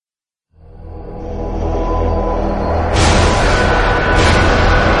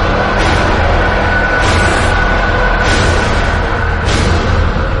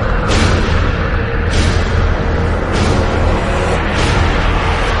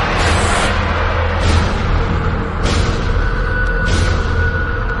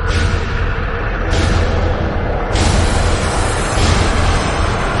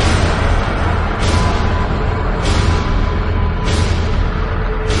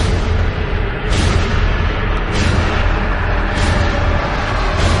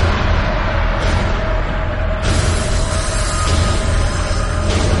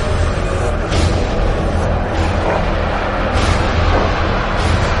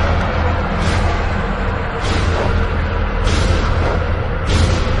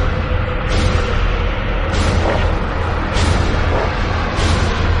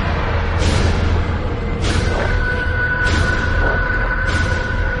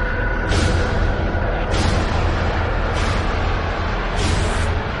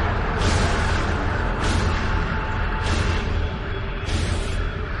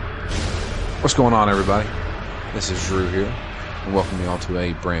What's going on, everybody? This is Drew here, and welcome you all to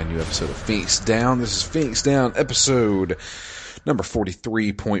a brand new episode of Phoenix Down. This is Phoenix Down episode number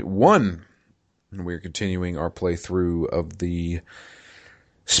 43.1, and we're continuing our playthrough of the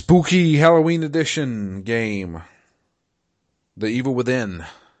spooky Halloween edition game, The Evil Within,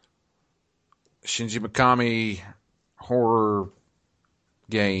 Shinji Mikami horror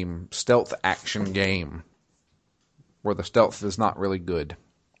game, stealth action game, where the stealth is not really good.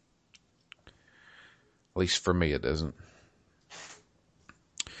 At least for me, it isn't.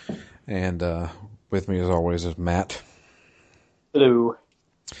 And with me, as always, is Matt. Hello.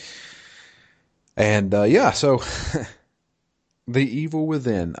 And so The Evil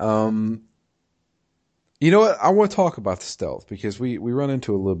Within. You know what? I want to talk about the stealth because we run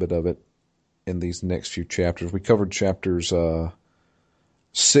into a little bit of it in these next few chapters. We covered chapters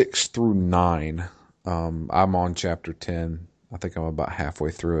 6 through 9. I'm on chapter 10. I think I'm about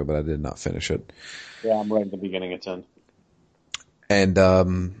halfway through it, but I did not finish it. Yeah, I'm right at the beginning of 10.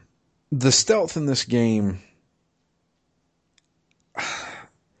 And the stealth in this game,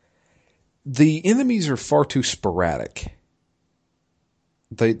 the enemies are far too sporadic.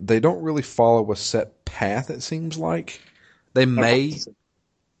 They don't really follow a set path, it seems like. They may.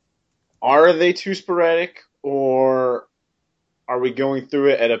 Are they too sporadic, or are we going through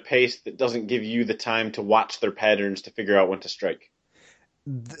it at a pace that doesn't give you the time to watch their patterns to figure out when to strike?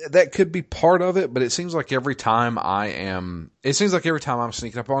 That could be part of it, but it seems like every time I'm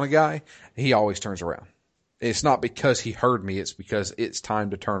sneaking up on a guy, he always turns around. It's not because he heard me, it's because it's time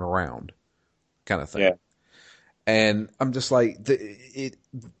to turn around, kind of thing. Yeah. And I'm just like,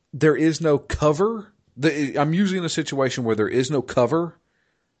 there is no cover. I'm usually in a situation where there is no cover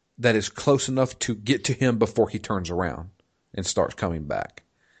that is close enough to get to him before he turns around and starts coming back.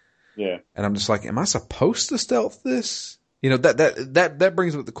 Yeah. And I'm just like, am I supposed to stealth this? You know, that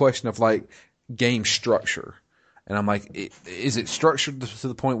brings up the question of like game structure. And I'm like, is it structured to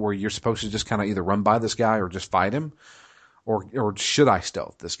the point where you're supposed to just kind of either run by this guy or just fight him? Or should I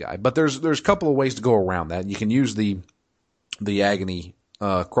stealth this guy? But there's a couple of ways to go around that. You can use the Agony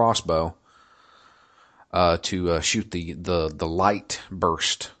crossbow to shoot the light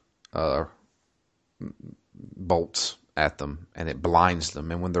burst bolts at them, and it blinds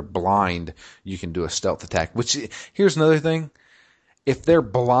them. And when they're blind, you can do a stealth attack. Which, here's another thing: if they're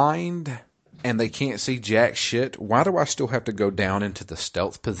blind and they can't see jack shit, why do I still have to go down into the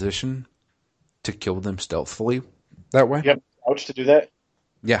stealth position to kill them stealthily that way? You have ouch to do that?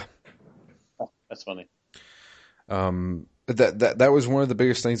 Yeah. Oh, that's funny. That was one of the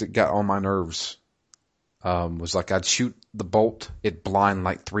biggest things that got on my nerves. Was like I'd shoot the bolt, it blind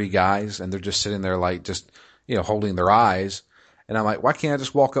like 3 guys, and they're just sitting there like just, you know, holding their eyes. And I'm like, why can't I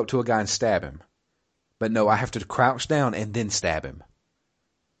just walk up to a guy and stab him? But no, I have to crouch down and then stab him.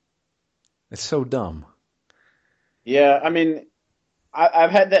 It's so dumb. Yeah, I mean,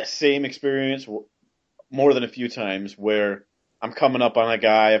 I've had that same experience more than a few times where I'm coming up on a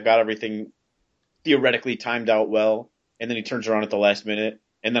guy, I've got everything theoretically timed out well, and then he turns around at the last minute,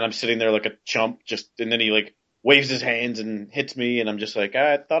 and then I'm sitting there like a chump, and then he like waves his hands and hits me, and I'm just like,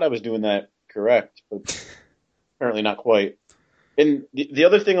 I thought I was doing that correct, but apparently not quite. And the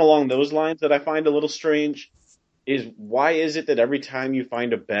other thing along those lines that I find a little strange is, why is it that every time you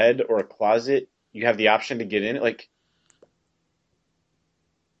find a bed or a closet, you have the option to get in it? Like,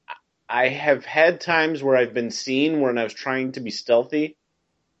 I have had times where I've been seen when I was trying to be stealthy,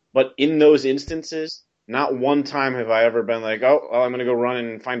 but in those instances, not one time have I ever been like, oh, well, I'm going to go run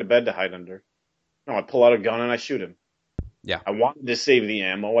and find a bed to hide under. No, I pull out a gun and I shoot him. Yeah. I wanted to save the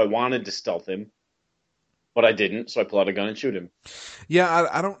ammo. I wanted to stealth him, but I didn't, so I pull out a gun and shoot him. Yeah,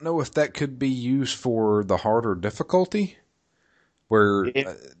 I don't know if that could be used for the harder difficulty, where,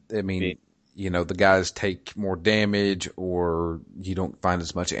 I mean, you know, the guys take more damage or you don't find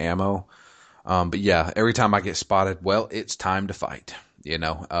as much ammo. But yeah, every time I get spotted, well, it's time to fight. You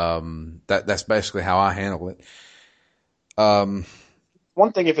know, that's basically how I handle it.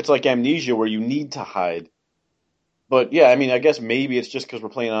 One thing if it's like Amnesia where you need to hide. But yeah, I mean, I guess maybe it's just because we're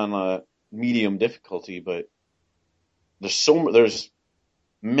playing on medium difficulty, but there's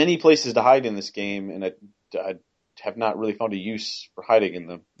many places to hide in this game, and I have not really found a use for hiding in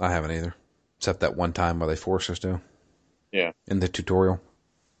them. I haven't either, except that one time where they forced us to. Yeah. In the tutorial.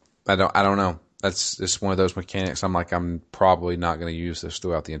 I don't know. That's just one of those mechanics. I'm like, I'm probably not going to use this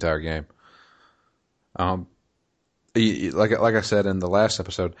throughout the entire game. Like I said in the last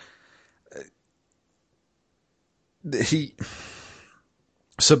episode,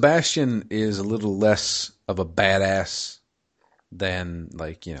 Sebastian is a little less of a badass than,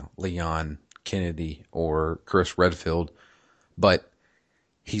 like, you know, Leon Kennedy or Chris Redfield, but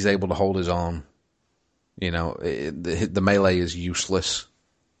he's able to hold his own. You know, the melee is useless.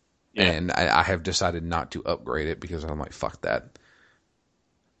 Yeah. And I have decided not to upgrade it because I'm like, fuck that.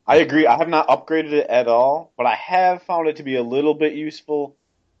 I agree. I have not upgraded it at all, but I have found it to be a little bit useful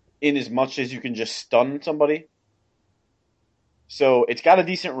in as much as you can just stun somebody. So it's got a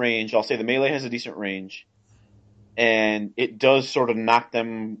decent range. I'll say the melee has a decent range. And it does sort of knock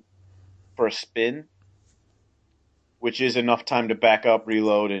them for a spin, which is enough time to back up,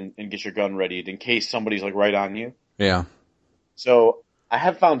 reload, and get your gun ready in case somebody's like right on you. Yeah. So I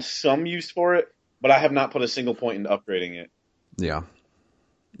have found some use for it, but I have not put a single point into upgrading it. Yeah.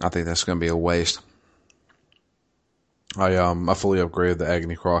 I think that's going to be a waste. I fully upgraded the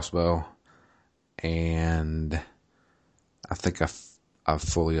Agony crossbow, and I think I've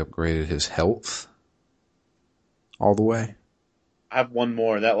fully upgraded his health all the way. I have one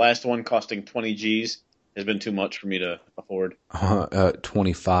more. That last one costing 20 G's has been too much for me to afford.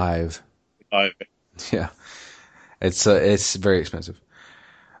 25. 5. Yeah. It's very expensive.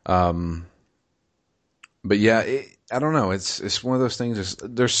 But yeah, I don't know. It's one of those things.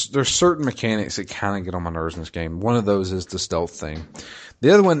 There's certain mechanics that kind of get on my nerves in this game. One of those is the stealth thing.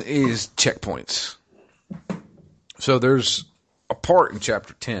 The other one is checkpoints. So there's a part in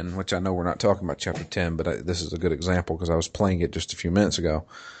Chapter 10, which I know we're not talking about Chapter 10, but this is a good example because I was playing it just a few minutes ago.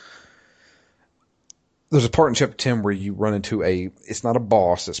 There's a part in Chapter 10 where you run into it's not a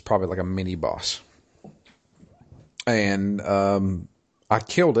boss, it's probably like a mini boss. And I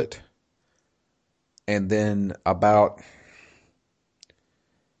killed it. And then about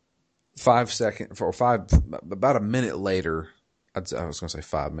about a minute later, I was going to say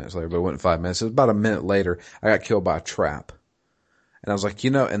 5 minutes later, but it wasn't 5 minutes. It was about a minute later, I got killed by a trap. And I was like,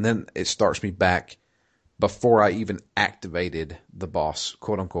 and then it starts me back before I even activated the boss,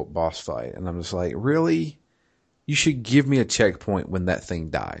 quote unquote, boss fight. And I'm just like, really? You should give me a checkpoint when that thing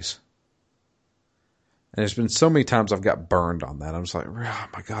dies. And there's been so many times I've got burned on that. I'm just like, oh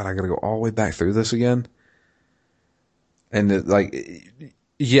my God, I got to go all the way back through this again. And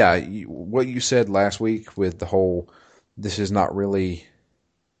what you said last week with the whole, this is not really,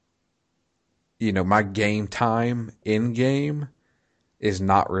 my game time in game is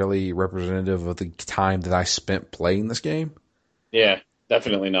not really representative of the time that I spent playing this game. Yeah,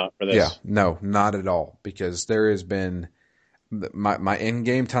 definitely not for this. Yeah, no, not at all. Because there has been, my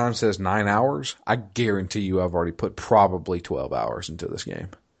in-game time says 9 hours. I guarantee you I've already put probably 12 hours into this game.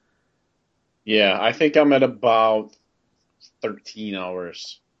 Yeah, I think I'm at about 13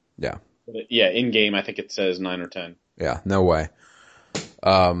 hours. Yeah. Yeah, in-game I think it says 9 or 10. Yeah, no way.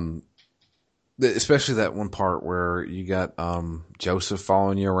 Especially that one part where you got Joseph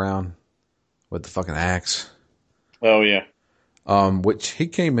following you around with the fucking axe. Oh, yeah. Which he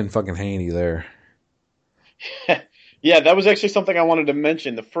came in fucking handy there. Yeah, that was actually something I wanted to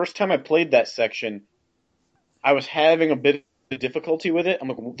mention. The first time I played that section, I was having a bit of difficulty with it. I'm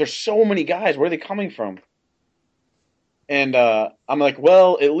like, there's so many guys. Where are they coming from? And I'm like,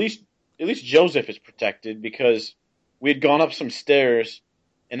 well, at least Joseph is protected because we had gone up some stairs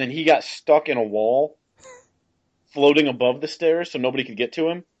and then he got stuck in a wall floating above the stairs so nobody could get to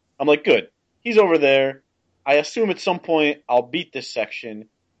him. I'm like, good. He's over there. I assume at some point I'll beat this section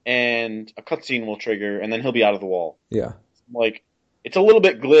and a cutscene will trigger and then he'll be out of the wall. Yeah. Like, it's a little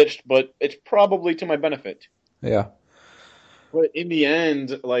bit glitched, but it's probably to my benefit. Yeah. But in the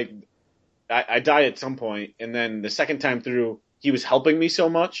end, like, I die at some point, and then the second time through, he was helping me so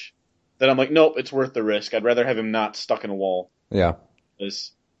much that I'm like, nope, it's worth the risk. I'd rather have him not stuck in a wall. Yeah.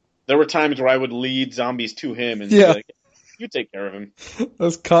 Because there were times where I would lead zombies to him and be like, you take care of him. I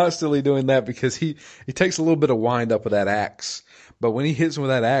was constantly doing that because he takes a little bit of wind up with that axe. But when he hits him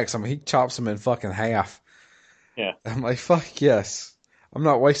with that axe, he chops him in fucking half. Yeah. I'm like, fuck yes. I'm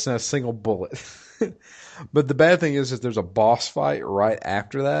not wasting a single bullet. But the bad thing is there's a boss fight right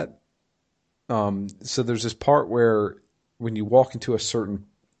after that. So there's this part where when you walk into a certain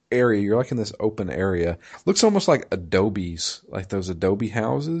area, you're like in this open area. Looks almost like adobes, like those adobe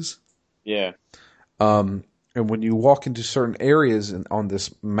houses. Yeah. And when you walk into certain areas on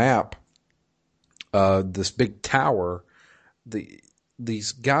this map, this big tower,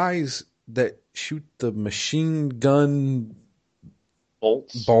 these guys that shoot the machine gun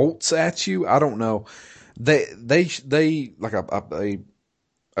bolts at you, I don't know. They like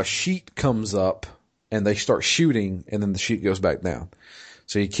a sheet comes up and they start shooting and then the sheet goes back down.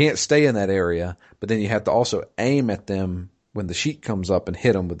 So you can't stay in that area, but then you have to also aim at them when the sheet comes up and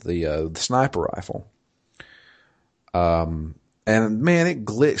hit them with the sniper rifle. And man, it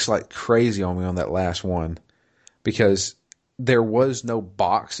glitched like crazy on me on that last one because there was no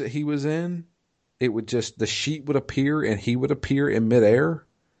box that he was in. It would just, the sheet would appear and he would appear in midair.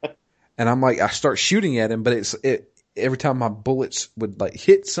 And I'm like, I start shooting at him, but every time my bullets would like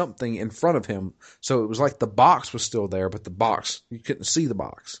hit something in front of him. So it was like the box was still there, but the box, you couldn't see the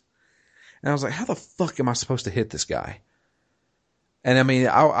box. And I was like, how the fuck am I supposed to hit this guy? And I mean,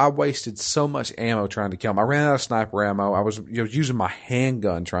 I wasted so much ammo trying to kill him. I ran out of sniper ammo. I was using my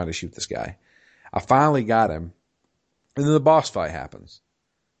handgun trying to shoot this guy. I finally got him. And then the boss fight happens.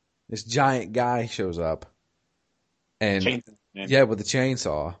 This giant guy shows up. And yeah, with the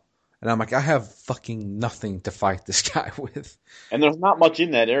chainsaw. And I'm like, I have fucking nothing to fight this guy with. And there's not much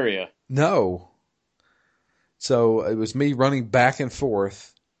in that area. No. So it was me running back and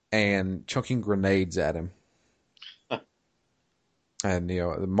forth and chucking grenades at him. And,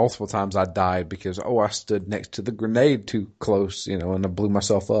 multiple times I died because, I stood next to the grenade too close, and I blew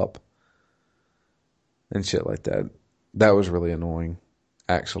myself up. And shit like that. That was really annoying,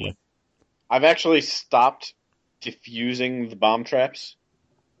 actually. Yeah. I've actually stopped diffusing the bomb traps.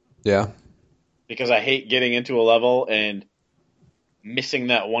 Yeah. Because I hate getting into a level and missing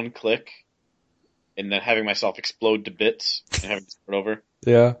that one click and then having myself explode to bits and having to start over.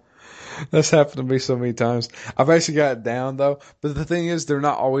 Yeah. That's happened to me so many times. I've actually got it down, though. But the thing is, they're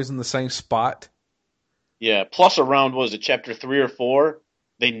not always in the same spot. Yeah. Plus around, was it chapter 3 or 4?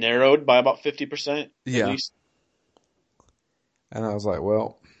 They narrowed by about 50%. Yeah. At least. And I was like,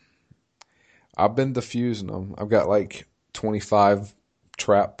 well, I've been diffusing them. I've got like 25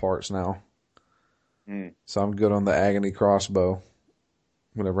 trap parts now. So I'm good on the agony crossbow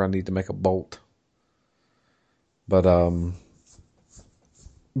whenever I need to make a bolt. But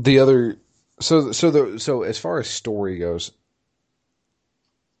the other so as far as story goes,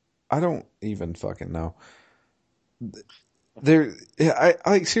 I don't even fucking know.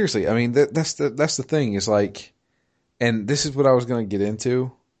 I seriously, I mean that's the thing is like, and this is what I was going to get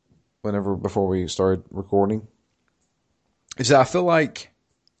into before we started recording, is that I feel like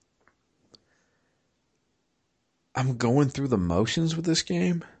I'm going through the motions with this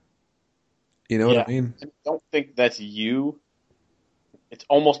game. You know what I mean? I don't think that's you. It's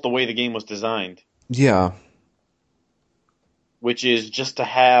almost the way the game was designed. Yeah. Which is just to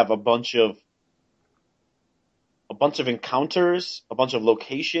have a bunch of encounters, a bunch of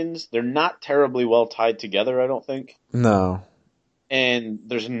locations. They're not terribly well tied together, I don't think. No. And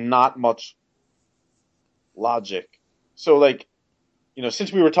there's not much logic. So like,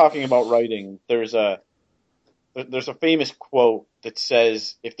 since we were talking about writing, there's a famous quote that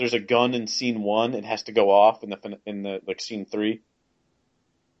says if there's a gun in scene 1, it has to go off in the like scene 3.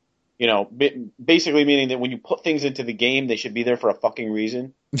 Basically meaning that when you put things into the game, they should be there for a fucking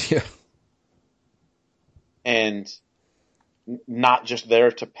reason. Yeah. And not just there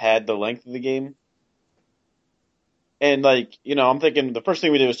to pad the length of the game. And like, I'm thinking the first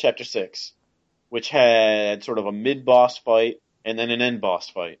thing we did was chapter 6, which had sort of a mid-boss fight and then an end-boss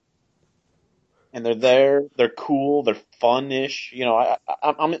fight. And they're there, they're cool, they're fun-ish.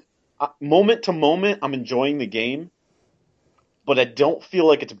 I'm moment to moment, I'm enjoying the game, but I don't feel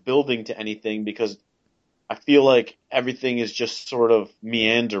like it's building to anything because I feel like everything is just sort of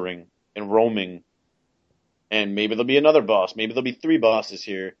meandering and roaming. And maybe there'll be another boss, maybe there'll be 3 bosses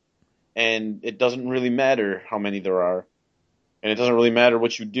here, and it doesn't really matter how many there are. And it doesn't really matter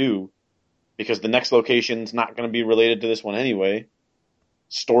what you do, because the next location's not going to be related to this one anyway.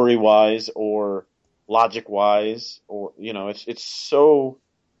 Story-wise or logic-wise, or it's so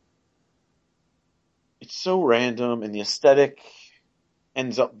random, and the aesthetic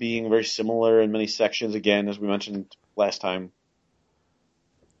ends up being very similar in many sections. Again, as we mentioned last time.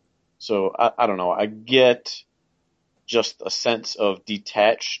 So I don't know. I get just a sense of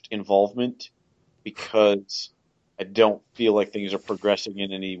detached involvement because I don't feel like things are progressing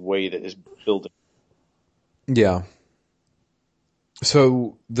in any way that is building. Yeah.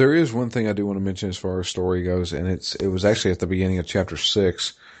 So there is one thing I do want to mention as far as story goes, and it was actually at the beginning of chapter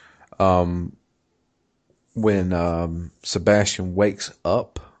 6, when Sebastian wakes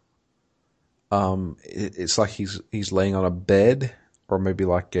up. It's like he's laying on a bed, or maybe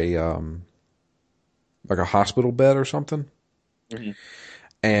like a hospital bed or something,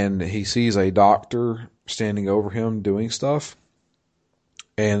 and he sees a doctor standing over him doing stuff,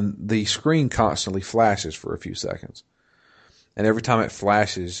 and the screen constantly flashes for a few seconds. And every time it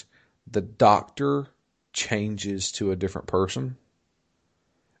flashes, the doctor changes to a different person.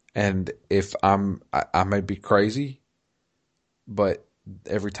 And if I may be crazy, but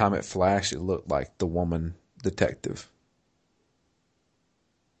every time it flashed, it looked like the woman detective.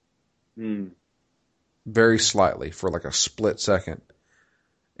 Very slightly, for like a split second,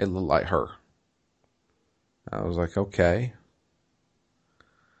 it looked like her. I was like, okay.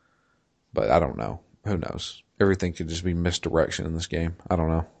 But I don't know. Who knows? Everything could just be misdirection in this game. I don't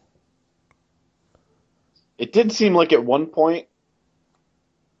know. It did seem like at one point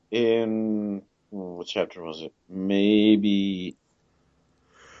in what chapter was it? Maybe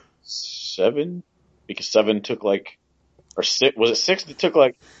 7, because 7 took like, or 6, was it 6 that took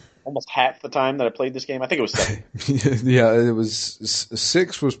like almost half the time that I played this game? I think it was 7. Yeah, it was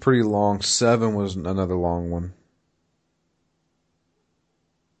 6 was pretty long. 7 was another long one.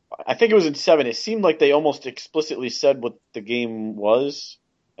 I think it was in 7. It seemed like they almost explicitly said what the game was,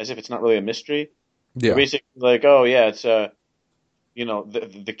 as if it's not really a mystery. They're Yeah, basically like, oh yeah, it's the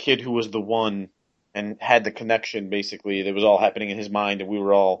kid who was the one and had the connection. Basically, that was all happening in his mind, and we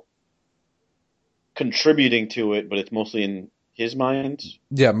were all contributing to it, but it's mostly in his mind.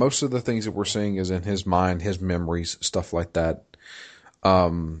 yeah. Most of the things that we're seeing is in his mind, his memories, stuff like that.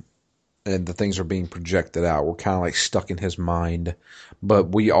 And the things are being projected out. We're kind of like stuck in his mind,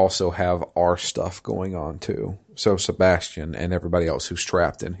 but we also have our stuff going on too. So Sebastian and everybody else who's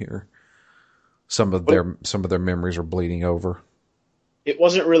trapped in here, some of their memories are bleeding over. It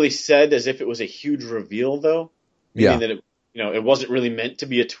wasn't really said as if it was a huge reveal, though. Yeah, Meaning that it wasn't really meant to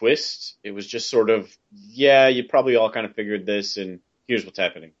be a twist. It was just sort of, yeah, you probably all kind of figured this, and here's what's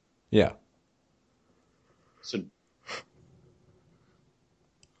happening. yeah. So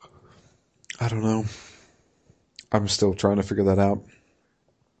I don't know. I'm still trying to figure that out.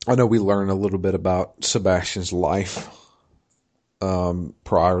 I know we learn a little bit about Sebastian's life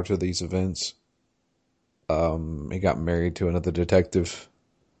prior to these events. He got married to another detective,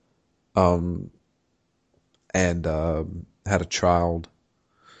 and had a child,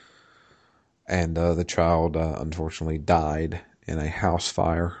 and the child unfortunately died in a house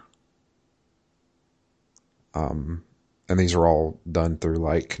fire. And these are all done through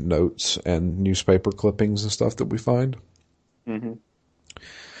like notes and newspaper clippings and stuff that we find. mm-hmm.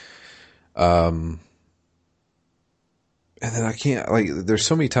 And then I can't, like, there's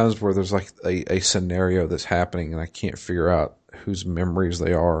so many times where there's like a scenario that's happening and I can't figure out whose memories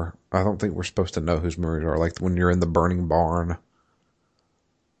they are. I don't think we're supposed to know whose memories are. Like when you're in the burning barn.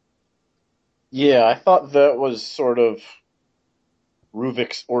 Yeah, I thought that was sort of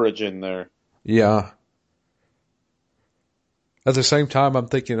Ruvik's origin there. Yeah. At the same time, I'm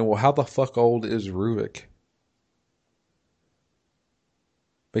thinking, well, how the fuck old is Ruvik?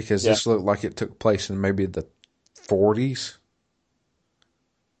 Because Yeah, this looked like it took place in maybe the 40s.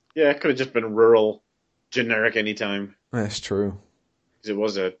 yeah, it could have just been rural, generic anytime, That's true. because it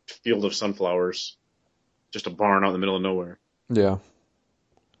was a field of sunflowers, just a barn out in the middle of nowhere. Yeah.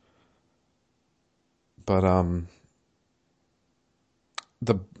 But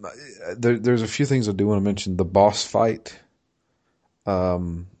there's a few things I do want to mention. The boss fight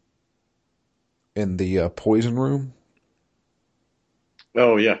um in the poison room.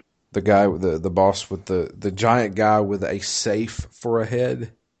 Oh yeah, The guy with the boss with the giant guy with a safe for a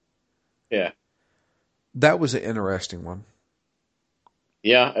head. yeah, That was an interesting one.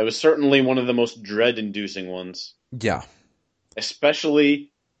 yeah. It was certainly one of the most dread-inducing ones, Yeah.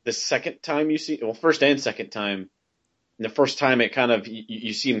 especially the second time you see. Well, first and second time. And the first time, it kind of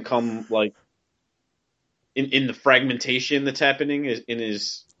you see him come like in the fragmentation that's happening is in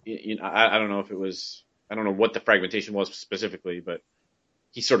his. I don't know if it was. I don't know what the fragmentation was specifically, but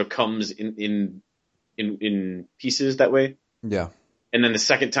he sort of comes in pieces that way. Yeah. And then the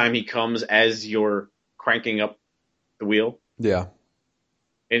second time he comes as you're cranking up the wheel. Yeah.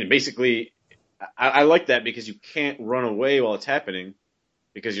 And basically, I like that because you can't run away while it's happening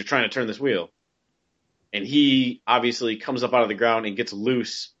because you're trying to turn this wheel. And he obviously comes up out of the ground and gets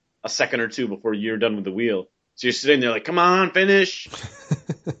loose a second or two before you're done with the wheel. So you're sitting there like, come on, finish.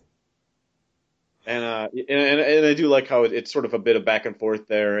 And I do like how it's sort of a bit of back and forth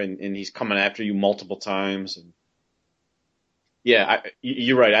there, and he's coming after you multiple times. And yeah,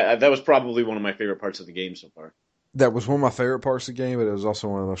 you're right. That was probably one of my favorite parts of the game so far. That was one of my favorite parts of the game, but it was also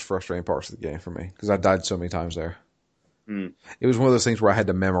one of the most frustrating parts of the game for me because I died so many times there. Mm. It was one of those things where I had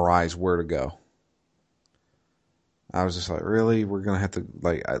to memorize where to go. I was just like, really? We're gonna have to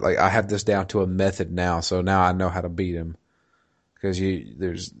like I have this down to a method now, so now I know how to beat him. Because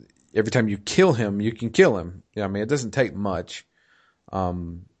there's every time you kill him, you can kill him. I mean, it doesn't take much,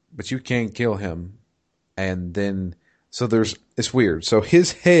 but you can kill him, and then so it's weird. So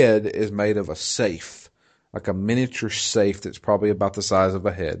his head is made of a safe, like a miniature safe that's probably about the size of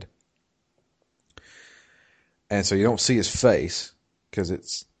a head, and so you don't see his face because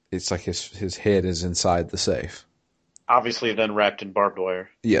it's like his head is inside the safe. Obviously, then wrapped in barbed wire.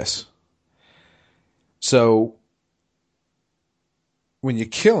 Yes. So when you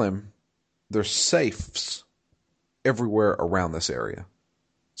kill him, there's safes everywhere around this area.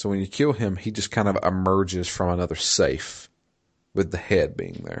 So when you kill him, he just kind of emerges from another safe with the head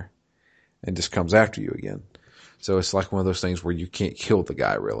being there and just comes after you again. So it's like one of those things where you can't kill the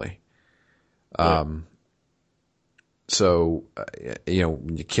guy really. Yeah. So,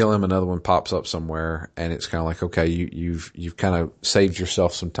 when you kill him, another one pops up somewhere, and it's kind of like, okay, you've kind of saved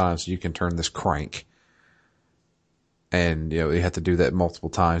yourself some time, so you can turn this crank. And you have to do that multiple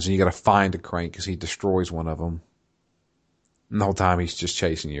times, and you got to find a crank because he destroys one of them. And the whole time he's just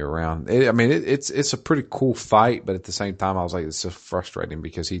chasing you around. It's a pretty cool fight, but at the same time, I was like, it's so frustrating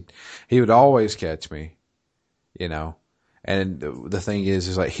because he would always catch me, And the thing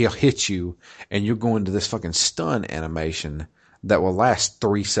is like he'll hit you, and you'll go into this fucking stun animation that will last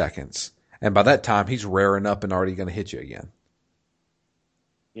 3 seconds, and by that time he's rearing up and already going to hit you again.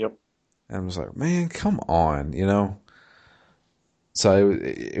 Yep. And I was like, man, come on, So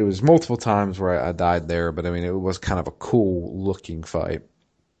it was multiple times where I died there, but it was kind of a cool looking fight.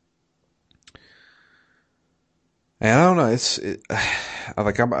 And I don't know,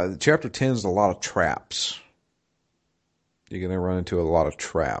 chapter 10 is a lot of traps. You're going to run into a lot of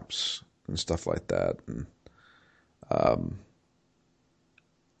traps and stuff like that. And,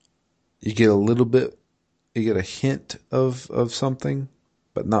 you get you get a hint of something,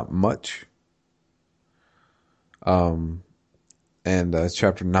 but not much. And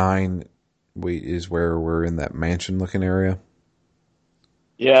chapter 9 is where we're in that mansion looking area.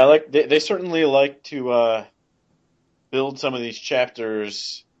 Yeah, they certainly like to build some of these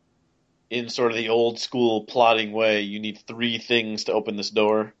chapters in sort of the old school plotting way. You need 3 things to open this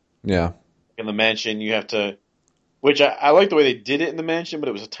door. Yeah. In the mansion, you have to, which I like the way they did it in the mansion, but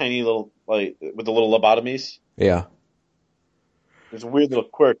it was a tiny little, like, with the little lobotomies. Yeah. It's a weird little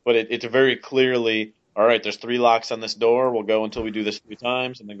quirk, but it's very clearly, all right, there's 3 locks on this door. We'll go until we do this 3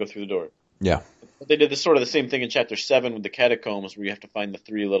 times and then go through the door. Yeah. But they did this sort of the same thing in chapter 7 with the catacombs, where you have to find the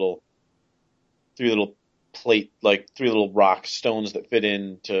 3 little plate, like 3 little rock stones that fit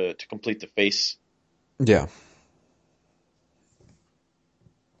in to complete the face. Yeah.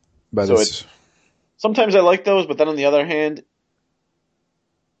 But so sometimes I like those, but then on the other hand,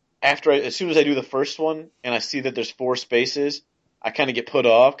 as soon as I do the first one and I see that there's 4 spaces, I kind of get put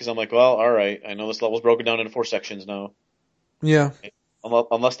off because I'm like, well, all right, I know this level's broken down into 4 sections now. Yeah.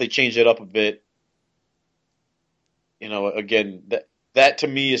 Unless they change it up a bit, again, that to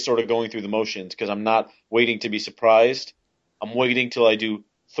me is sort of going through the motions because I'm not waiting to be surprised. I'm waiting till I do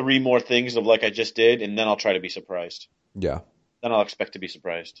 3 more things of like I just did, and then I'll try to be surprised. Yeah. Then I'll expect to be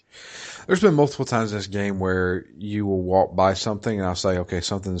surprised. There's been multiple times in this game where you will walk by something and I'll say, okay,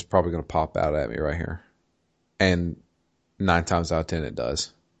 something's probably going to pop out at me right here. And 9 times out of 10 it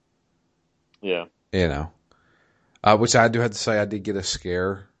does. Yeah. Which I do have to say I did get a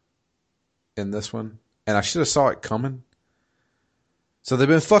scare in this one. And I should have saw it coming. So they've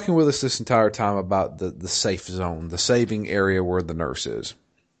been fucking with us this entire time about the safe zone, the saving area where the nurse is.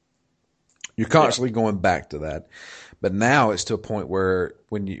 You're constantly going back to that. But now it's to a point where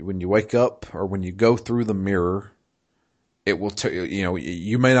when you wake up or when you go through the mirror, it will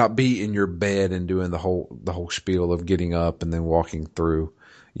you may not be in your bed and doing the whole spiel of getting up and then walking through.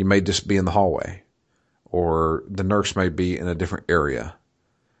 You may just be in the hallway, or the nurse may be in a different area.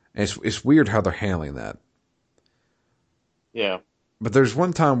 And it's weird how they're handling that. Yeah. But there's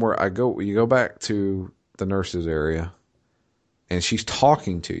one time where you go back to the nurse's area and she's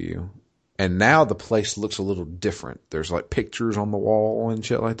talking to you, and now the place looks a little different. There's like pictures on the wall and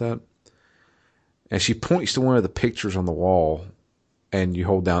shit like that. And she points to one of the pictures on the wall, and you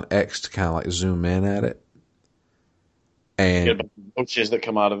hold down X to kind of like zoom in at it. And roaches that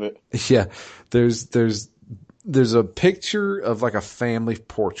come out of it. Yeah, there's a picture of like a family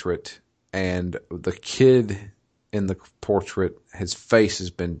portrait, and the kid in the portrait, his face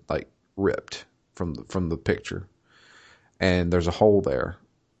has been like ripped from the picture, and there's a hole there.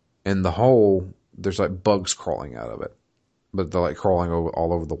 In the hole, there's like bugs crawling out of it, but they're like crawling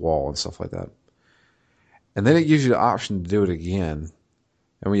all over the wall and stuff like that. And then it gives you the option to do it again.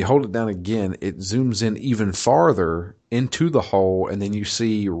 And when you hold it down again, it zooms in even farther into the hole, and then you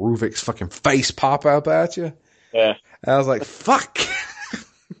see Ruvik's fucking face pop up at you. Yeah. And I was like, fuck.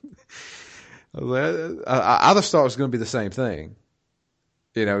 I just thought it was going to be the same thing.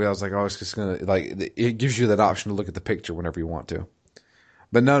 I was like, oh, it's just going to, like, it gives you that option to look at the picture whenever you want to.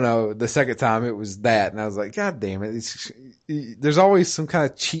 But no, the second time it was that, and I was like, God damn it. There's always some kind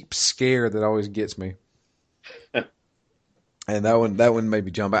of cheap scare that always gets me. And that one made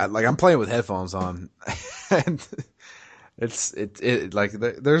me jump out. Like, I'm playing with headphones on, and it like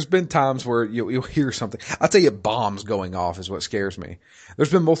there's been times where you'll hear something. I'll tell you, bombs going off is what scares me.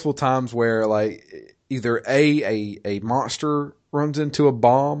 There's been multiple times where like either a monster runs into a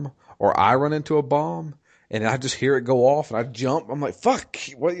bomb or I run into a bomb, and I just hear it go off and I jump. I'm like, fuck,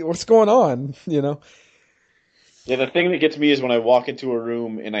 what's going on? Yeah, the thing that gets me is when I walk into a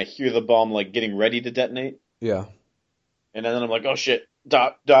room and I hear the bomb like getting ready to detonate, Yeah. and then I'm like, oh shit,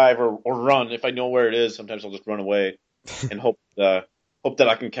 dive or run. If I know where it is, sometimes I'll just run away and hope that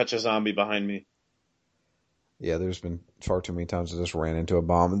I can catch a zombie behind me. Yeah, there's been far too many times I just ran into a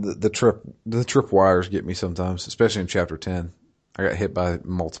bomb. The trip wires get me sometimes, especially in chapter 10. I got hit by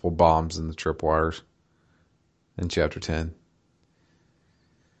multiple bombs in the trip wires in chapter 10.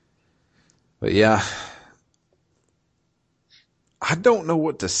 But yeah, I don't know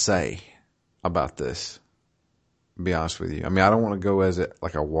what to say about this, to be honest with you. I mean, I don't want to go as it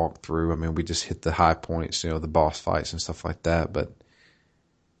like a walkthrough. I mean, we just hit the high points, the boss fights and stuff like that, but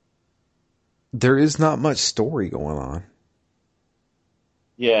there is not much story going on.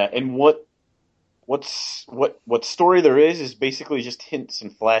 Yeah, and what story there is basically just hints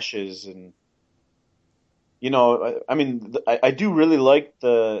and flashes, and I mean, I do really like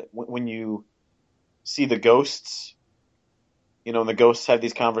the when you see the ghosts, and the ghosts have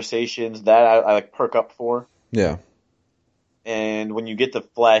these conversations that I like perk up for. Yeah. And when you get the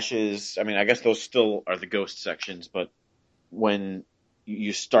flashes, I mean, I guess those still are the ghost sections, but when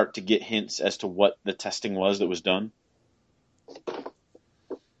you start to get hints as to what the testing was that was done.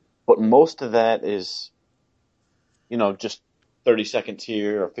 But most of that is, just 30 seconds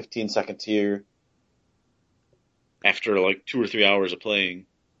here or 15 seconds here after like 2 or 3 hours of playing.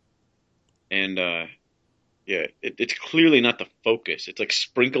 And, yeah, it's clearly not the focus. It's like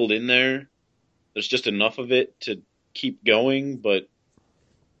sprinkled in there. There's just enough of it to keep going, but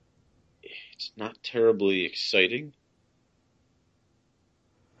it's not terribly exciting.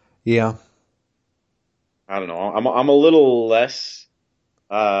 Yeah. I don't know. I'm a little less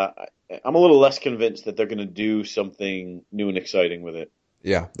uh I'm a little less convinced that they're going to do something new and exciting with it.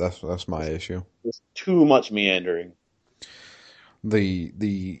 Yeah, that's my issue. It's too much meandering.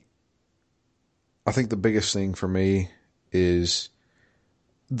 The I think the biggest thing for me is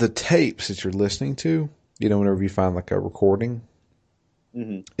the tapes that you're listening to. Whenever you find like a recording,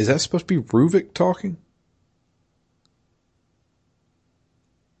 Hmm. is that supposed to be Ruvik talking?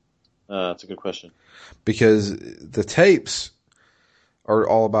 That's a good question. Because the tapes are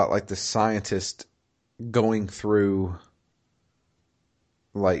all about like the scientist going through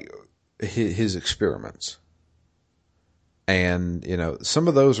like his experiments. And, some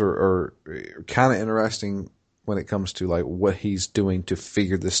of those are kind of interesting when it comes to like what he's doing to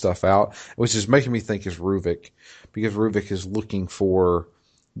figure this stuff out, which is making me think is Ruvik, because Ruvik is looking for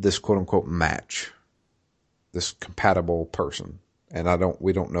this quote unquote match, this compatible person. And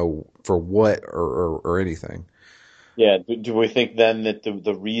we don't know for what or anything. Yeah, do we think then that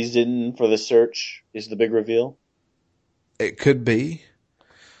the reason for the search is the big reveal? It could be.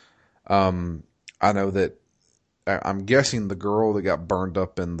 I know that I'm guessing the girl that got burned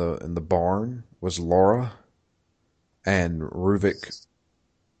up in the barn was Laura, and Ruvik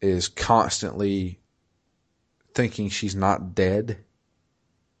is constantly thinking she's not dead,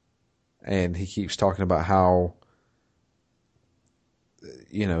 and he keeps talking about how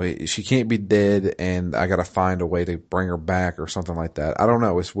she can't be dead, and I got to find a way to bring her back or something like that. I don't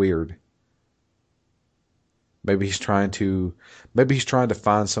know. It's weird. Maybe he's trying to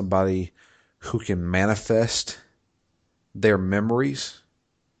find somebody who can manifest their memories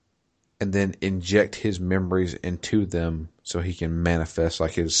and then inject his memories into them so he can manifest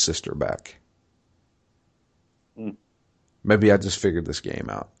like his sister back. Mm. Maybe I just figured this game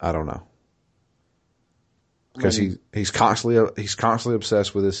out. I don't know. Because he's constantly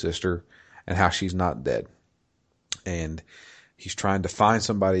obsessed with his sister and how she's not dead. And he's trying to find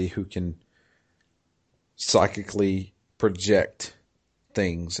somebody who can psychically project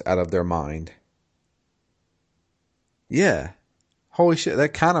things out of their mind. Yeah. Holy shit,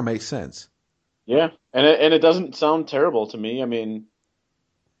 that kind of makes sense. Yeah, and it doesn't sound terrible to me. I mean,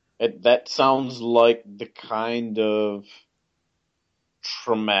 that sounds like the kind of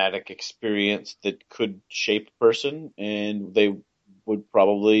traumatic experience that could shape a person, and they would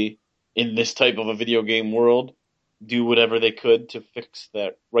probably, in this type of a video game world, do whatever they could to fix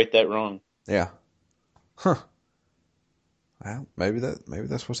that, right that wrong. Yeah. Huh. Well, maybe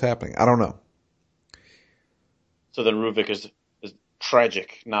that's what's happening. I don't know. So then Ruvik is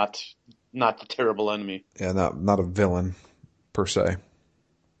tragic, not the terrible enemy. Yeah, not a villain per se.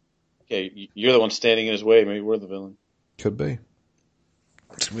 Okay, you're the one standing in his way. Maybe we're the villain. Could be.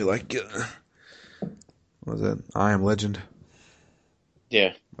 It's gonna be like what was that? I Am Legend.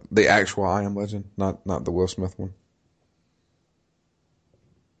 Yeah. The actual I Am Legend, not the Will Smith one.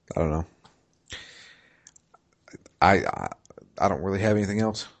 I don't know. I don't really have anything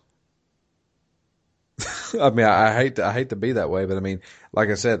else. I mean, I hate to be that way, but I mean, like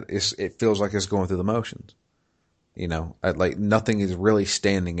I said, it feels like it's going through the motions. You know, like nothing is really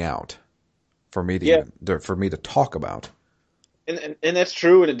standing out for me to Yeah, for me to talk about. and that's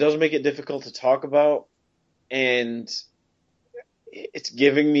true, and it does make it difficult to talk about. And it's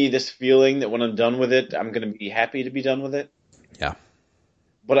giving me this feeling that when I'm done with it, I'm going to be happy to be done with it. Yeah.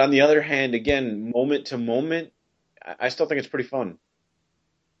 But on the other hand, again, moment to moment, I still think it's pretty fun.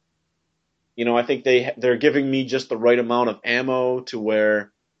 You know, I think they're giving me just the right amount of ammo to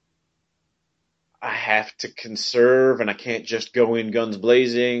where I have to conserve and I can't just go in guns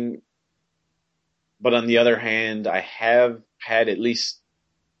blazing. But on the other hand, I have had at least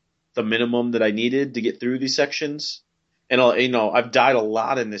the minimum that I needed to get through these sections. And I've died a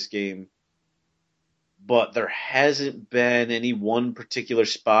lot in this game, but there hasn't been any one particular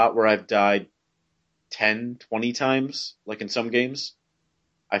spot where I've died 10, 20 times, like in some games.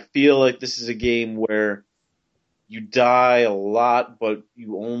 I feel like this is a game where you die a lot, but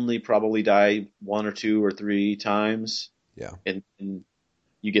you only probably die one or two or three times, Yeah. and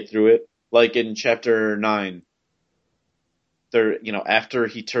you get through it. Like in chapter 9, after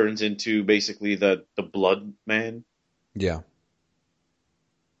he turns into basically the blood man, Yeah.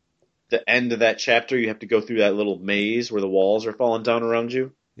 the end of that chapter, you have to go through that little maze where the walls are falling down around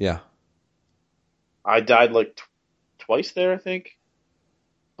you. Yeah. I died like twice there, I think,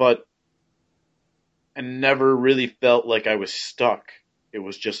 but I never really felt like I was stuck. It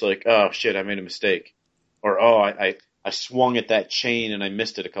was just like, oh shit, I made a mistake, or oh, I swung at that chain and I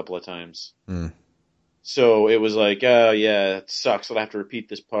missed it a couple of times. Mm. So it was like, oh yeah, it sucks that I have to repeat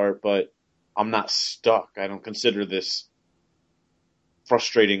this part, but I'm not stuck. I don't consider this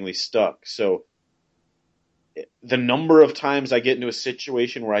frustratingly stuck. So the number of times I get into a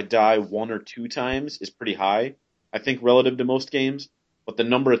situation where I die one or two times is pretty high, I think, relative to most games. But the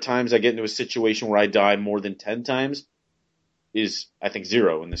number of times I get into a situation where I die more than 10 times is, I think,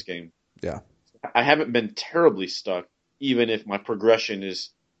 zero in this game. Yeah. I haven't been terribly stuck, even if my progression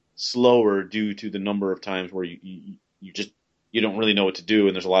is slower due to the number of times where you don't really know what to do,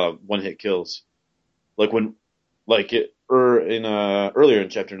 and there's a lot of one hit kills. Like earlier in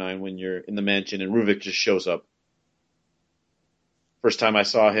chapter 9 when you're in the mansion and Ruvik just shows up. First time I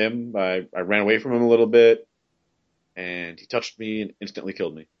saw him, I ran away from him a little bit, and he touched me and instantly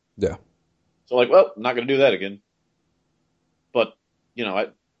killed me. Yeah. So like, well, I'm not gonna do that again. But I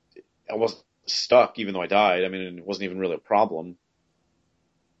wasn't stuck even though I died. I mean, it wasn't even really a problem.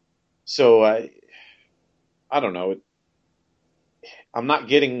 So I don't know. I'm not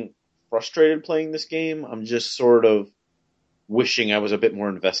getting frustrated playing this game. I'm just sort of wishing I was a bit more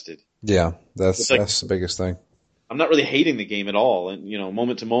invested. Yeah. It's like That's the biggest thing. I'm not really hating the game at all, and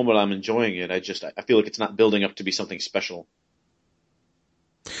moment to moment I'm enjoying it. I feel like it's not building up to be something special.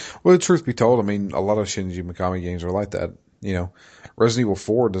 Well, the truth be told, I mean, a lot of Shinji Mikami games are like that. You know, Resident Evil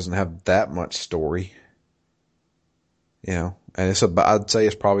 4 doesn't have that much story. You know, and I'd say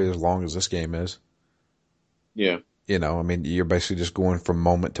it's probably as long as this game is. Yeah. You know, I mean, you're basically just going from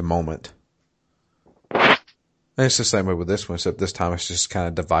moment to moment. And it's the same way with this one, except this time it's just kind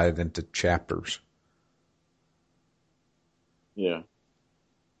of divided into chapters. Yeah.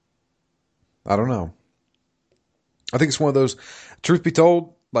 I don't know. I think it's one of those, truth be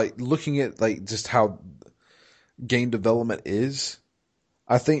told, like looking at like just how game development is,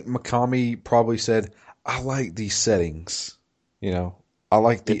 I think Mikami probably said, I like these settings. You know, I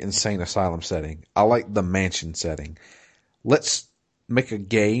like the insane asylum setting. I like the mansion setting. Let's make a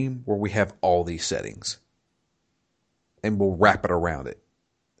game where we have all these settings and we'll wrap it around it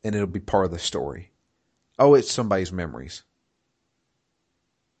and it'll be part of the story. Oh, it's somebody's memories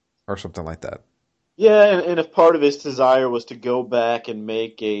or something like that. Yeah, and if part of his desire was to go back and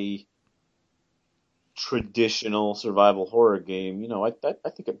make a traditional survival horror game, I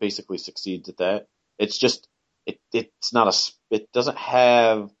think it basically succeeds at that. It's just it's not it doesn't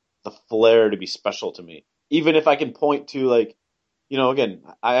have the flair to be special to me. Even if I can point to like, again,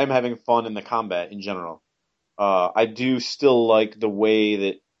 I am having fun in the combat in general. I do still like the way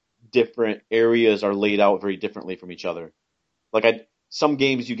that different areas are laid out very differently from each other. Like some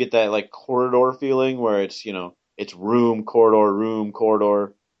games you get that like corridor feeling where it's room,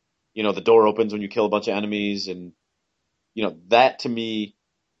 corridor. The door opens when you kill a bunch of enemies, and that to me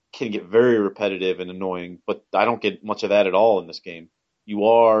can get very repetitive and annoying, but I don't get much of that at all in this game. You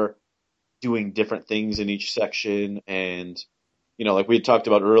are doing different things in each section, and like we had talked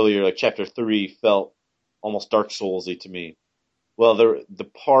about earlier, like chapter 3 felt almost Dark Soulsy to me. Well, the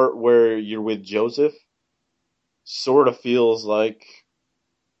part where you're with Joseph sort of feels like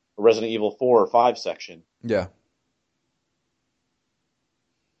a Resident Evil 4 or 5 section. Yeah.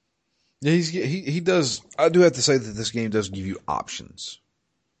 Yeah, he does. I do have to say that this game does give you options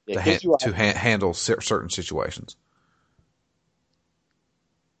It gives you to handle certain situations.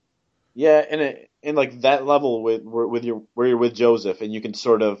 Yeah, and like that level where you're with Joseph, and you can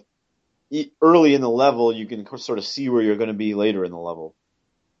sort of early in the level, you can sort of see where you're going to be later in the level,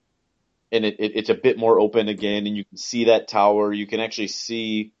 and it's a bit more open again, and you can see that tower. You can actually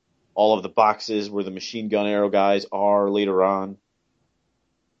see all of the boxes where the machine gun arrow guys are later on.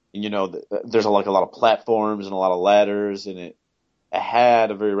 And there's like a lot of platforms and a lot of ladders, and it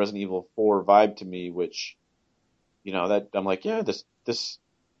had a very Resident Evil 4 vibe to me, which that I'm like, yeah, this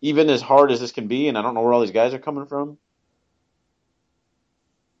even as hard as this can be, and I don't know where all these guys are coming from.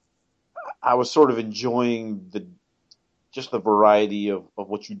 I was sort of enjoying just the variety of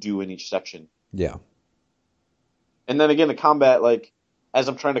what you do in each section. Yeah. And then again, the combat, like, as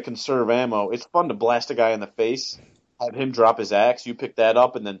I'm trying to conserve ammo, it's fun to blast a guy in the face, have him drop his axe, you pick that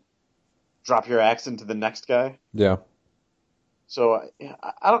up, and then drop your axe into the next guy. Yeah. So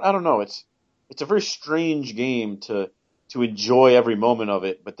I don't know. It's a very strange game to enjoy every moment of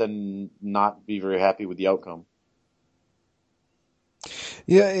it, but then not be very happy with the outcome.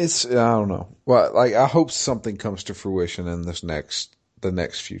 Yeah, I don't know. Well, like I hope something comes to fruition in the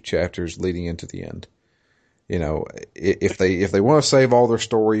next few chapters leading into the end. If they want to save all their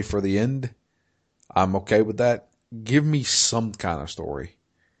story for the end, I'm okay with that. Give me some kind of story.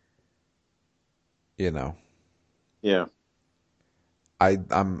 Yeah.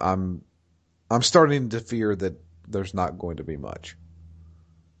 I'm starting to fear that there's not going to be much.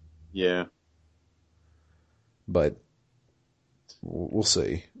 Yeah. But we'll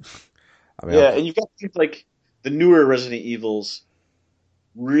see. I mean, Yeah, and you've got things like the newer Resident Evils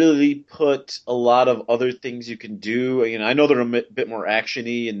really put a lot of other things you can do. I know they're a bit more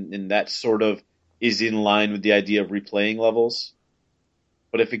actiony, and that sort of is in line with the idea of replaying levels.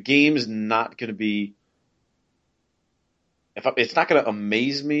 But if a game's not going to be, it's not going to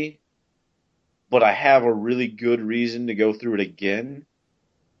amaze me, but I have a really good reason to go through it again.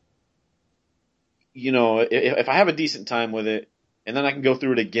 If I have a decent time with it, and then I can go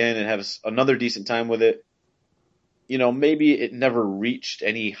through it again and have another decent time with it, maybe it never reached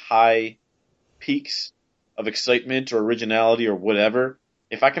any high peaks of excitement or originality or whatever.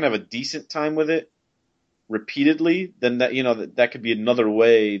 If I can have a decent time with it repeatedly, then that could be another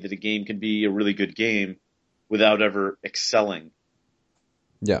way that a game can be a really good game without ever excelling.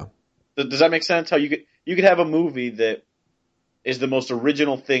 Yeah. Does that make sense? How you could have a movie that is the most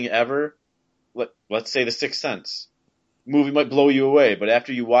original thing ever. Let's say The Sixth Sense. Movie might blow you away, but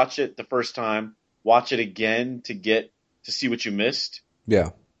after you watch it the first time, watch it again to see what you missed.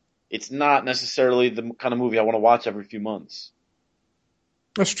 Yeah. It's not necessarily the kind of movie I want to watch every few months.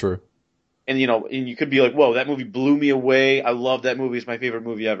 That's true. And and you could be like, "Whoa, that movie blew me away. I love that movie. It's my favorite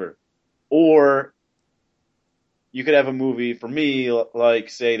movie ever." Or you could have a movie for me like,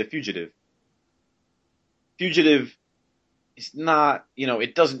 say, The Fugitive. Fugitive is not,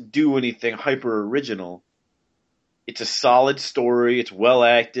 it doesn't do anything hyper original. It's a solid story. It's well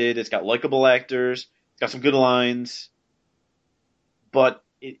acted. It's got likable actors. It's got some good lines. But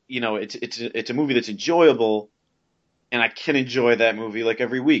it's a movie that's enjoyable, and I can enjoy that movie like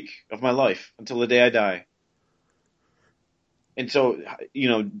every week of my life until the day I die. And so,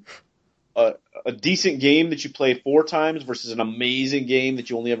 a decent game that you play 4 times versus an amazing game that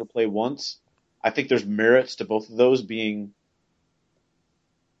you only ever play once, I think there's merits to both of those being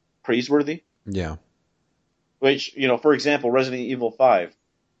praiseworthy. Yeah. Which, for example, Resident Evil 5.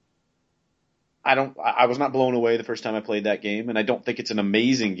 I was not blown away the first time I played that game, and I don't think it's an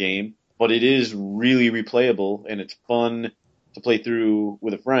amazing game, but it is really replayable, and it's fun to play through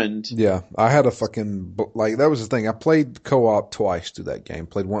with a friend. Yeah, I had a fucking, like, that was the thing. I played co-op twice through that game.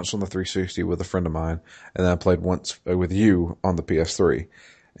 Played once on the 360 with a friend of mine, and then I played once with you on the PS3.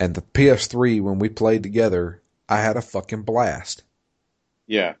 And the PS3, when we played together, I had a fucking blast.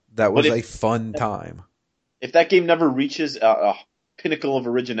 Yeah. That was a fun time. If that game never reaches a pinnacle of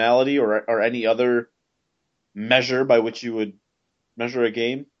originality or any other measure by which you would measure a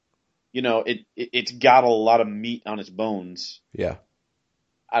game, it's got a lot of meat on its bones. Yeah.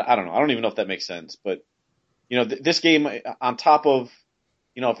 I don't know. I don't even know if that makes sense, but this game, on top of,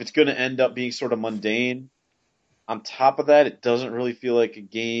 if it's going to end up being sort of mundane, on top of that, it doesn't really feel like a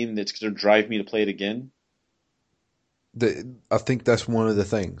game that's going to drive me to play it again. I think that's one of the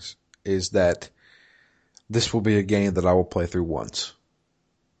things, is that this will be a game that I will play through once.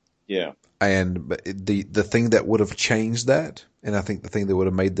 Yeah. And the thing that would have changed that, and I think the thing that would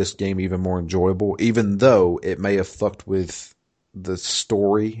have made this game even more enjoyable, even though it may have fucked with the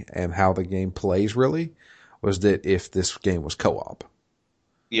story and how the game plays really, was that if this game was co-op.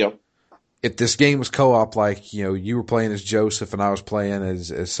 Yep. If this game was co-op, like, you were playing as Joseph and I was playing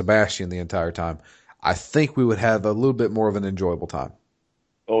as Sebastian the entire time, I think we would have a little bit more of an enjoyable time.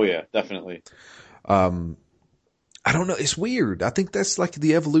 Oh yeah, definitely. Um, I don't know. It's weird. I think that's like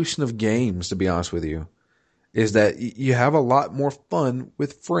the evolution of games, to be honest with you, is that you have a lot more fun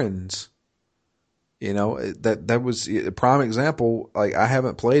with friends. You know, that was a prime example. Like, I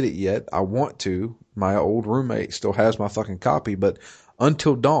haven't played it yet. I want to. My old roommate still has my fucking copy, but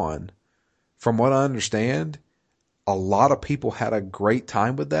Until Dawn, from what I understand, a lot of people had a great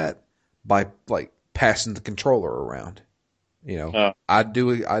time with that by like passing the controller around. You know, Uh, I'd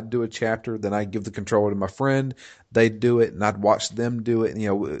do a chapter, then I'd give the controller to my friend. They'd do it, and I'd watch them do it. And, you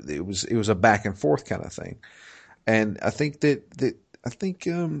know, it was a back and forth kind of thing. And I think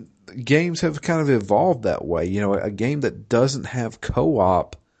games have kind of evolved that way. You know, a game that doesn't have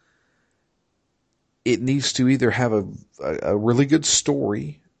co-op, it needs to either have a really good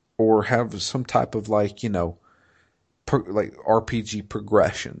story or have some type of, like, you know, like RPG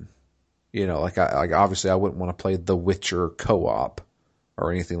progression. You know, like obviously I wouldn't want to play The Witcher co-op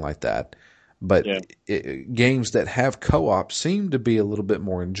or anything like that. But yeah. games that have co-op seem to be a little bit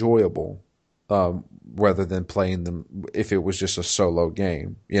more enjoyable, rather than playing them if it was just a solo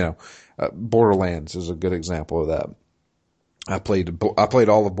game. You know, Borderlands is a good example of that. I played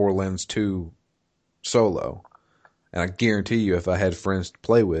all of Borderlands 2 solo, and I guarantee you, if I had friends to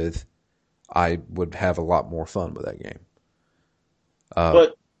play with, I would have a lot more fun with that game. Uh,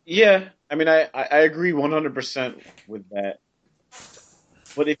 But yeah, I mean, I agree 100% with that.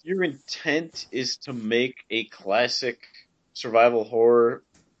 But if your intent is to make a classic survival horror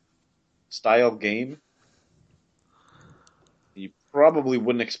style game, you probably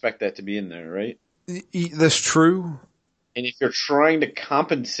wouldn't expect that to be in there, right? that's true. And if you're trying to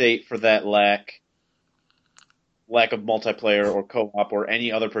compensate for that lack of multiplayer or co-op or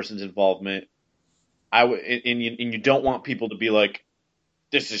any other person's involvement, I would, and you don't want people to be like,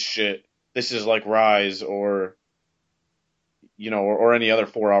 this is shit. This is like Rise or or any other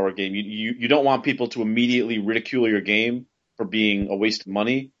 4 hour game. You don't want people to immediately ridicule your game for being a waste of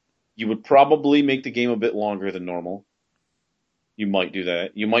money. You would probably make the game a bit longer than normal. You might do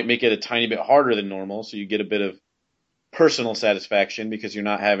that. You might make it a tiny bit harder than normal, so you get a bit of personal satisfaction because you're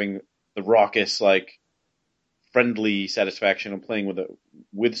not having the raucous, like, friendly satisfaction of playing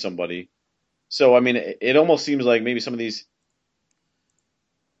with somebody. So I mean, it almost seems like maybe some of these,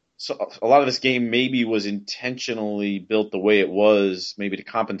 so a lot of this game maybe was intentionally built the way it was, maybe to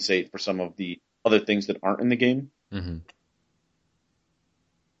compensate for some of the other things that aren't in the game. Hmm.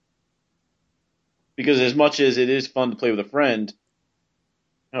 Because as much as it is fun to play with a friend,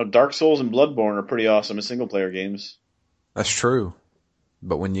 Dark Souls and Bloodborne are pretty awesome as single player games. That's true.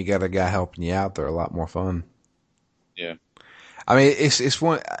 But when you got a guy helping you out, they're a lot more fun. Yeah. I mean, it's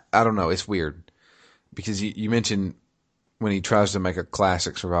one. I don't know. It's weird because you mentioned when he tries to make a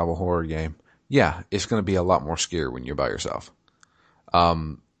classic survival horror game. Yeah, it's going to be a lot more scary when you're by yourself.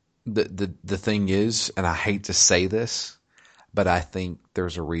 The thing is, and I hate to say this, but I think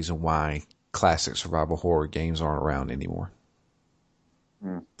there's a reason why classic survival horror games aren't around anymore.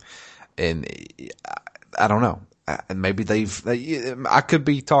 Hmm. And I don't know. Maybe I could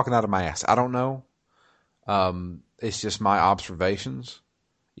be talking out of my ass. I don't know. It's just my observations.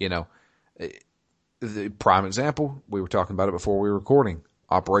 You know, the prime example, we were talking about it before we were recording.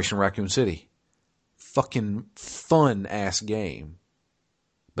 Operation Raccoon City. Fucking fun ass game.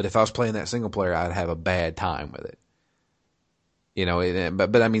 But if I was playing that single player, I'd have a bad time with it. You know,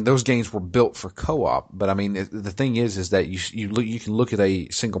 but I mean, those games were built for co-op. But I mean, the thing is that you can look at a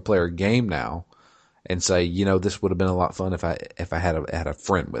single player game now and say, you know, this would have been a lot fun if I had a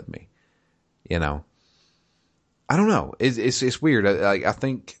friend with me. You know, I don't know. It's weird. I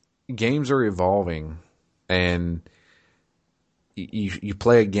think games are evolving, and you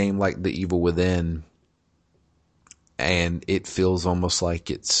play a game like The Evil Within, and it feels almost like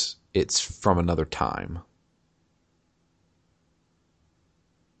it's from another time.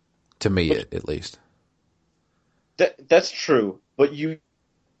 To me, But at least. that's true. But it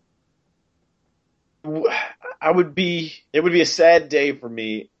would be a sad day for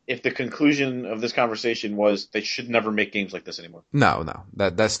me if the conclusion of this conversation was they should never make games like this anymore. No.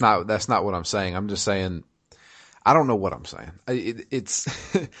 That's not what I'm saying. I'm just saying I don't know what I'm saying. It's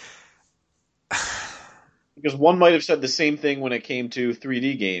Because one might have said the same thing when it came to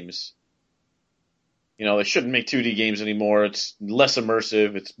 3D games. They shouldn't make 2D games anymore. It's less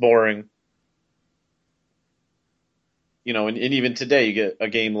immersive. It's boring. And even today you get a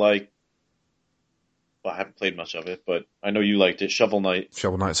game like, well, I haven't played much of it, but I know you liked it, Shovel Knight.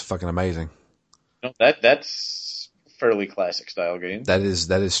 Shovel Knight's fucking amazing. That's a fairly classic style game. That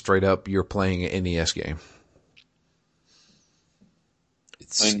is straight up you're playing an NES game.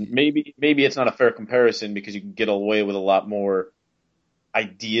 It's And maybe it's not a fair comparison because you can get away with a lot more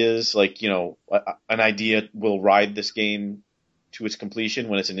ideas, like, an idea will ride this game to its completion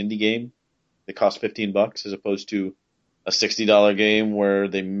when it's an indie game that costs $15 as opposed to a $60 game where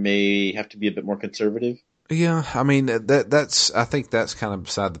they may have to be a bit more conservative. Yeah, I mean that's I think that's kind of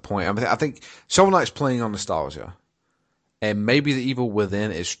beside the point. I mean, I think Shovel Knight's playing on nostalgia, and maybe the Evil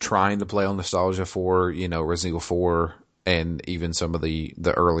Within is trying to play on nostalgia for Resident Evil 4 and even some of the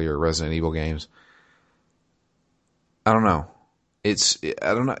earlier Resident Evil games. I don't know.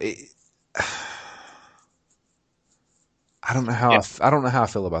 I don't know. I don't know how Yeah. I don't know how I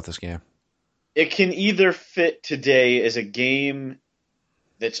feel about this game. It can either fit today as a game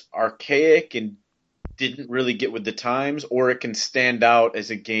that's archaic and didn't really get with the times, or it can stand out as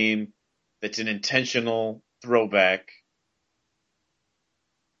a game that's an intentional throwback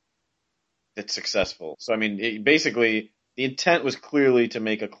that's successful. So, I mean, basically, the intent was clearly to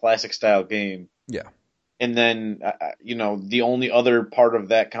make a classic style game. Yeah. And then, the only other part of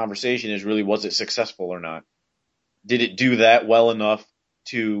that conversation is really, was it successful or not? Did it do that well enough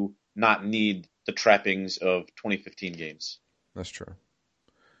to not need the trappings of 2015 games? That's true.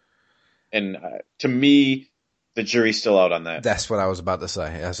 And to me, the jury's still out on that. That's what I was about to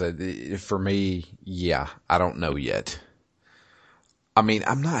say. I said, for me, yeah, I don't know yet. I mean,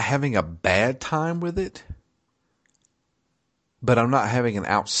 I'm not having a bad time with it, but I'm not having an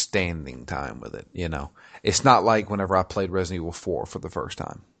outstanding time with it, It's not like whenever I played Resident Evil 4 for the first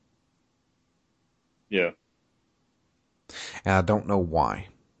time. Yeah. And I don't know why.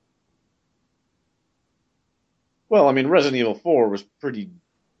 Well, I mean, Resident Evil 4 was pretty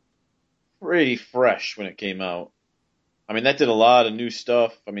fresh when it came out. I mean, that did a lot of new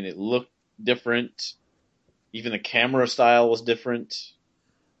stuff. I mean, it looked different. Even the camera style was different.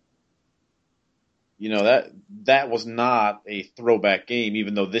 That was not a throwback game,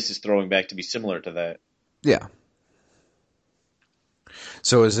 even though this is throwing back to be similar to that. Yeah.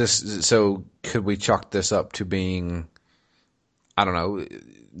 So could we chalk this up to being, I don't know,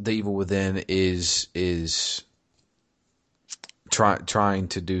 the Evil Within is trying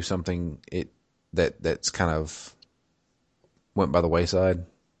to do something that's kind of went by the wayside?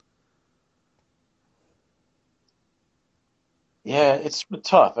 Yeah, it's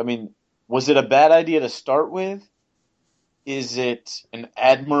tough. I mean, was it a bad idea to start with? Is it an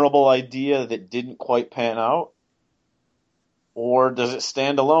admirable idea that didn't quite pan out? Or does it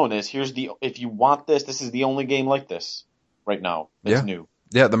stand alone as if you want this, this is the only game like this right now that's new.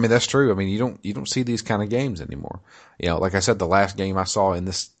 Yeah, I mean that's true. I mean you don't see these kind of games anymore. Like I said, the last game I saw in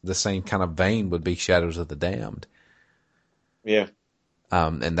the same kind of vein would be Shadows of the Damned. Yeah.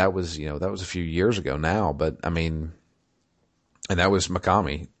 And that was a few years ago now, but I mean, and that was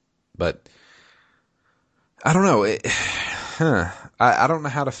Mikami, but I don't know. I don't know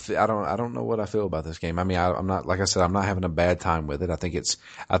how to. I don't know what I feel about this game. I mean, I'm not, like I said, I'm not having a bad time with it. I think it's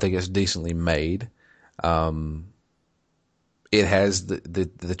decently made. It has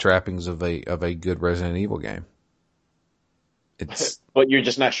the trappings of a good Resident Evil game. But you're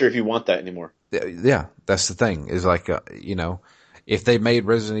just not sure if you want that anymore. Yeah, that's the thing. Is like if they made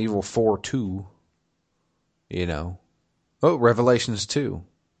Resident Evil 4 2, Revelations 2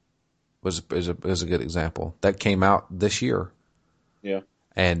 was a good example. That came out this year. Yeah.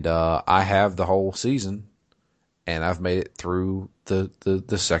 And I have the whole season, and I've made it through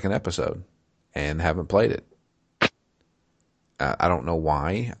the second episode, and haven't played it. I don't know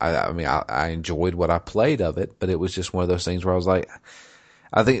why. I mean, I enjoyed what I played of it, but it was just one of those things where I was like,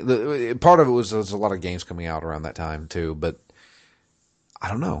 I think part of it was there was a lot of games coming out around that time too, but I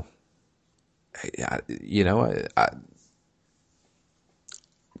don't know.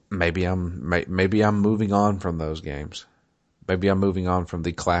 Maybe I'm moving on from those games. Maybe I'm moving on from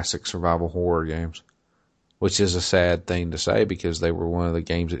the classic survival horror games, which is a sad thing to say because they were one of the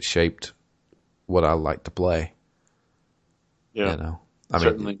games that shaped what I like to play. Yeah,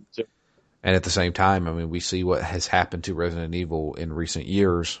 certainly. And at the same time, I mean, we see what has happened to Resident Evil in recent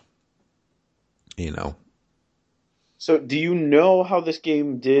years. So, do you know how this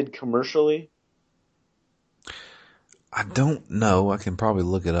game did commercially? I don't know. I can probably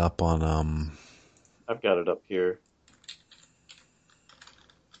look it up on. I've got it up here.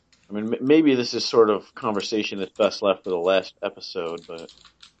 I mean, maybe this is sort of conversation that's best left for the last episode, but.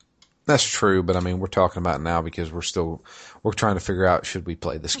 That's true, but I mean, we're talking about it now because we're trying to figure out should we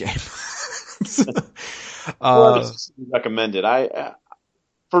play this game. Well, it's recommended.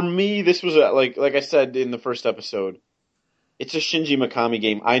 For me, this was like I said in the first episode, it's a Shinji Mikami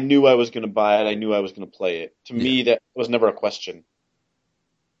game. I knew I was going to buy it. I knew I was going to play it. To me, that was never a question.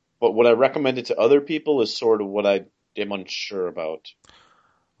 But what I recommended to other people is sort of what I am unsure about.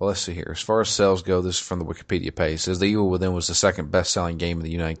 Well, let's see here. As far as sales go, this is from the Wikipedia page. It says The Evil Within was the second best-selling game in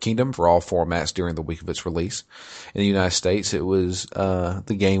the United Kingdom for all formats during the week of its release. In the United States, it was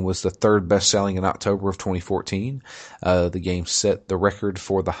the game was the third best-selling in October of 2014. The game set the record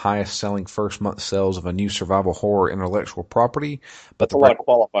for the highest-selling first-month sales of a new survival horror intellectual property. But that's a lot of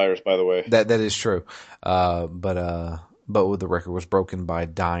qualifiers, by the way. That is true. But the record was broken by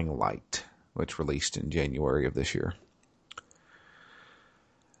Dying Light, which released in January of this year.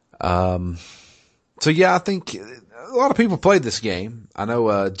 So yeah, I think a lot of people played this game. I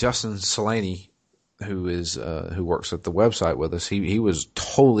know, Justin Solani, who works at the website with us, he was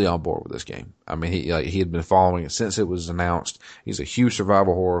totally on board with this game. I mean, he had been following it since it was announced. He's a huge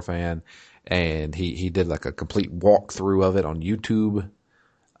survival horror fan, and he did like a complete walkthrough of it on YouTube.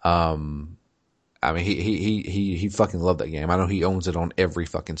 I mean, he fucking loved that game. I know he owns it on every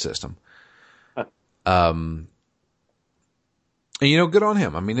fucking system. And, good on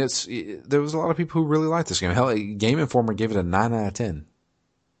him. I mean, there was a lot of people who really liked this game. Hell, Game Informer gave it a 9 out of 10.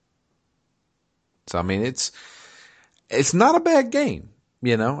 So, I mean, it's not a bad game.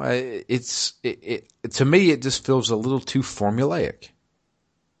 To me, it just feels a little too formulaic.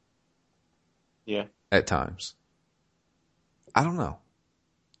 Yeah. At times. I don't know.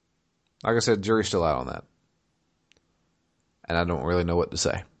 Like I said, jury's still out on that. And I don't really know what to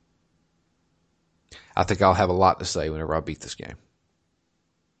say. I think I'll have a lot to say whenever I beat this game.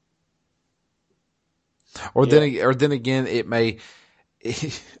 Then again, it may,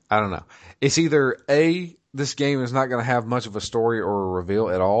 I don't know. It's either A, this game is not going to have much of a story or a reveal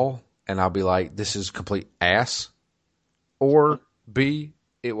at all, and I'll be like, this is complete ass. Or B,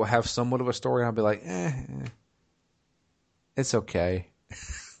 it will have somewhat of a story, and I'll be like, it's okay.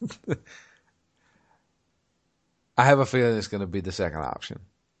 I have a feeling it's going to be the second option.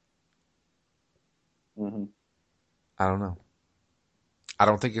 Mm-hmm. I don't know. I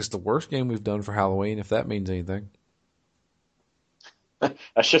don't think it's the worst game we've done for Halloween, if that means anything.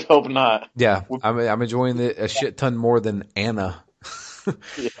 I should hope not. Yeah, I'm enjoying it a shit ton more than Anna.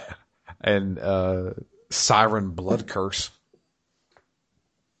 Yeah. And Siren Blood Curse.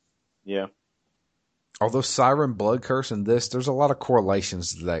 Yeah. Although Siren Blood Curse and this, there's a lot of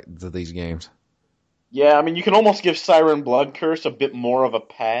correlations to these games. Yeah, I mean, you can almost give Siren Blood Curse a bit more of a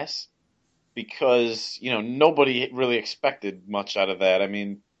pass because, nobody really expected much out of that. I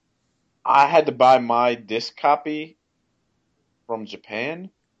mean, I had to buy my disc copy from Japan,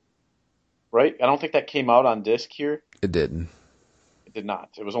 right? I don't think that came out on disc here. It didn't. It did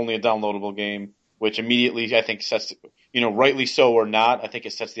not. It was only a downloadable game, which immediately I think sets, rightly so or not, I think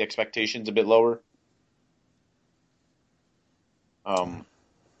it sets the expectations a bit lower. Yeah,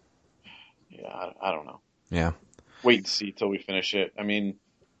 I don't know. Yeah. Wait and see till we finish it. I mean,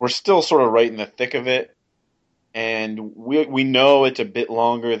 we're still sort of right in the thick of it, and we know it's a bit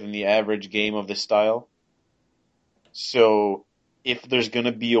longer than the average game of this style. So if there's going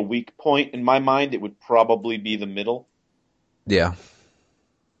to be a weak point in my mind, it would probably be the middle. Yeah.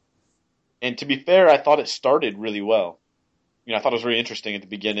 And to be fair, I thought it started really well. I thought it was very interesting at the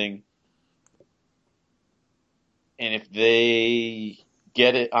beginning. And if they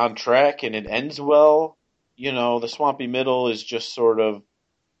get it on track and it ends well, the swampy middle is just sort of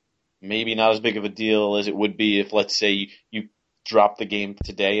maybe not as big of a deal as it would be if, let's say, you dropped the game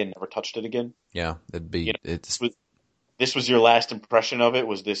today and never touched it again. Yeah, it'd be. This was your last impression of it,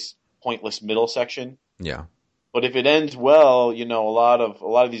 was this pointless middle section. Yeah. But if it ends well, a lot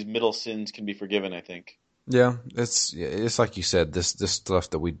of these middle sins can be forgiven, I think. Yeah, it's like you said. This stuff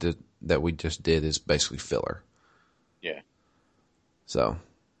that we just did is basically filler. Yeah. So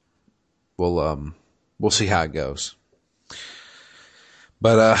we'll see how it goes.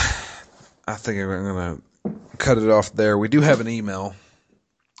 But I think I'm gonna cut it off there. We do have an email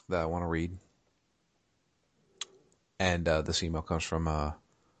that I want to read, and this email comes from I'm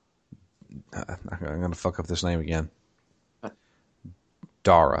gonna fuck up this name again.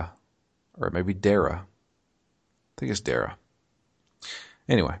 Dara, or maybe Dara. I think it's Dara.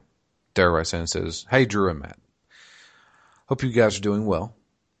 Anyway, Dara writes in and says, "Hey Drew and Matt. Hope you guys are doing well.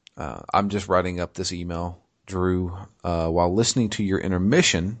 I'm just writing up this email, Drew, while listening to your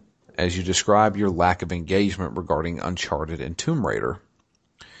intermission as you describe your lack of engagement regarding Uncharted and Tomb Raider.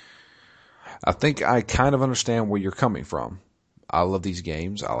 I think I kind of understand where you're coming from. I love these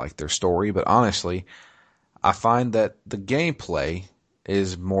games. I like their story, but honestly, I find that the gameplay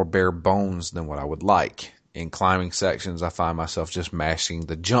is more bare bones than what I would like. In climbing sections, I find myself just mashing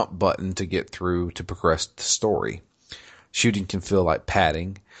the jump button to get through to progress the story. Shooting can feel like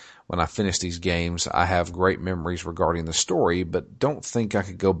padding. When I finish these games, I have great memories regarding the story, but don't think I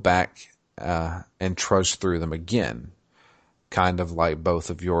could go back and trudge through them again. kind of like both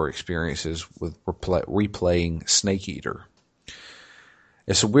of your experiences with replaying Snake Eater.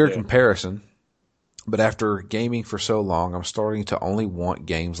 It's a weird comparison, but after gaming for so long, I'm starting to only want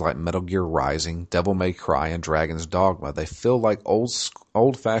games like Metal Gear Rising, Devil May Cry, and Dragon's Dogma. They feel like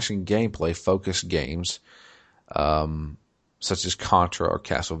old-fashioned gameplay-focused games, such as Contra or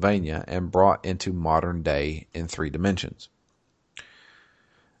Castlevania, and brought into modern day in 3 dimensions.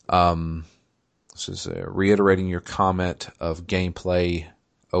 This is reiterating your comment of gameplay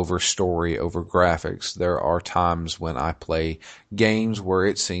over story over graphics. There are times when I play games where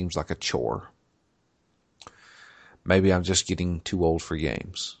it seems like a chore. Maybe I'm just getting too old for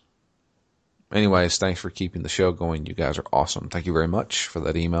games. Anyways, thanks for keeping the show going. You guys are awesome. Thank you very much for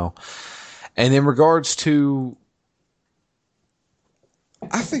that email. And in regards to,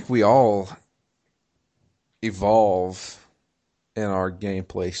 I think we all evolve in our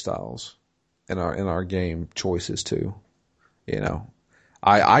gameplay styles, in our game choices too. You know,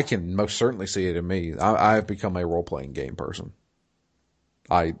 I can most certainly see it in me. I've become a role playing game person.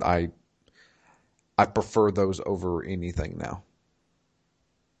 I prefer those over anything now.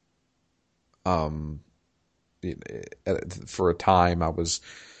 For a time, I was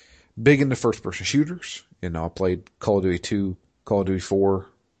big into first person shooters. You know, I played Call of Duty 2, Call of Duty 4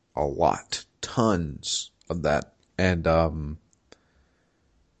 a lot, tons of that, and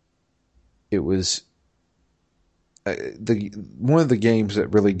it was one of the games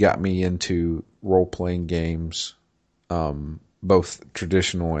that really got me into role playing games, both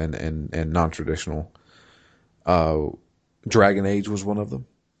traditional and non traditional. Dragon Age was one of them.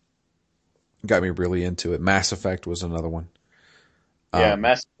 Got me really into it. Mass Effect was another one. Yeah,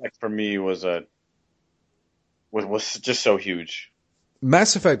 Mass Effect for me was just so huge.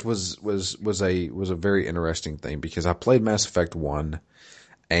 Mass Effect was a very interesting thing because I played Mass Effect 1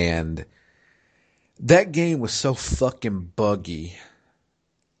 and that game was so fucking buggy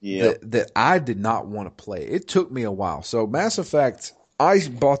that I did not want to play. It took me a while. So Mass Effect, I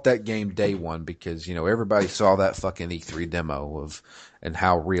bought that game day one because, you know, everybody saw that fucking E3 demo and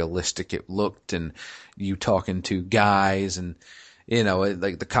how realistic it looked and you talking to guys and, you know,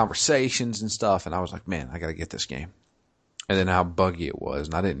 like the conversations and stuff. And I was like, man, I got to get this game. And then how buggy it was.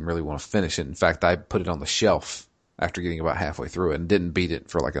 And I didn't really want to finish it. In fact, I put it on the shelf after getting about halfway through it and didn't beat it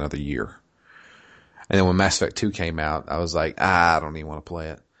for like another year. And then when Mass Effect 2 came out, I was like, I don't even want to play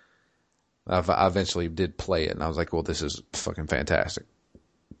it. I eventually did play it, and I was like, well, this is fucking fantastic.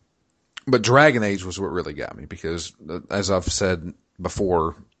 But Dragon Age was what really got me, because as I've said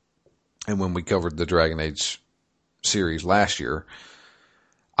before, and when we covered the Dragon Age series last year,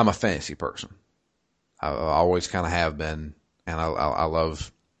 I'm a fantasy person. I always kind of have been, and I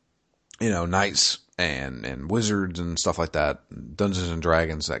love, you know, knights and wizards and stuff like that, Dungeons and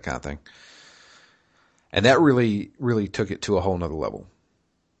Dragons, that kind of thing. And that really, really took it to a whole nother level.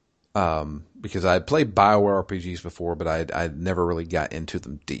 Because I had played BioWare RPGs before, but I'd never really got into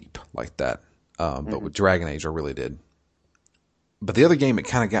them deep like that. But with Dragon Age, I really did. But the other game, it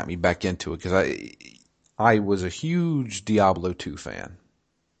kind of got me back into it because I was a huge Diablo 2 fan.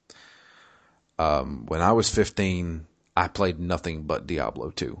 When I was 15, I played nothing but Diablo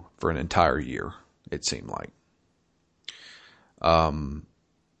 2 for an entire year, it seemed like.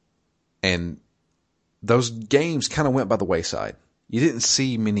 And those games kind of went by the wayside. You didn't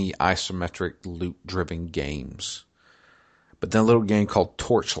see many isometric loot-driven games. But then a little game called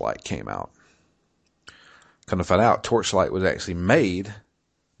Torchlight came out. Come to find out, Torchlight was actually made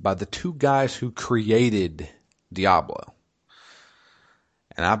by the two guys who created Diablo.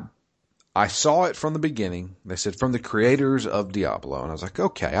 And I saw it from the beginning. They said from the creators of Diablo. And I was like,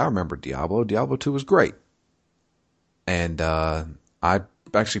 okay, I remember Diablo. Diablo 2 was great. And I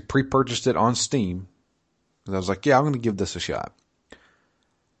actually pre-purchased it on Steam. And I was like, yeah, I'm going to give this a shot.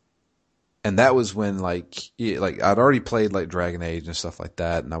 And that was when like I'd already played like Dragon Age and stuff like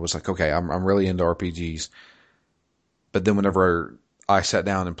that, and I was like, okay, I'm really into RPGs. But then whenever I sat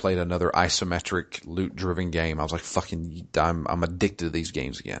down and played another isometric loot-driven game, I was like, fucking, I'm addicted to these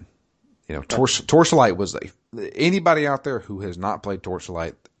games again. You know, Torchlight was anybody out there who has not played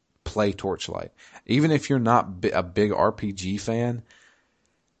Torchlight, play Torchlight. Even if you're not a big RPG fan,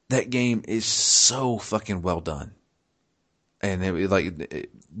 that game is so fucking well done. And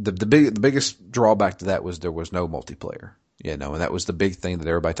the biggest drawback to that was there was no multiplayer, you know, and that was the big thing that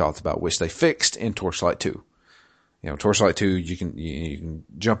everybody talked about, which they fixed in Torchlight 2. You know, Torchlight 2, you can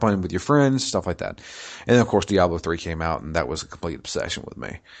jump on with your friends, stuff like that. And then of course Diablo 3 came out, and that was a complete obsession with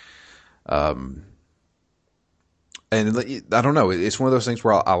me. And I don't know, it's one of those things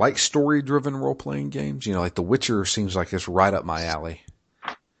where I like story-driven role-playing games. You know, like The Witcher seems like it's right up my alley.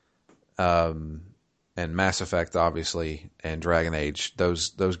 And and Mass Effect, obviously, and Dragon Age,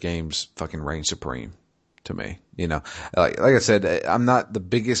 those games fucking reign supreme to me. You know, like I said, I'm not the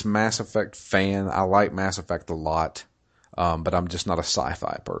biggest Mass Effect fan. I like Mass Effect a lot, but I'm just not a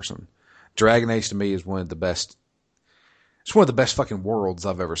sci-fi person. Dragon Age to me is one of the best. It's one of the best fucking worlds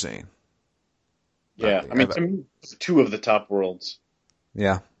I've ever seen. Yeah, I mean, to me, it's two of the top worlds.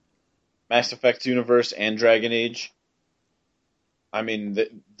 Yeah. Mass Effect universe and Dragon Age. I mean,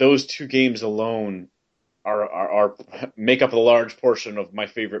 those two games alone are make up a large portion of my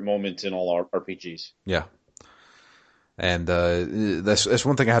favorite moments in all RPGs. Yeah. And that's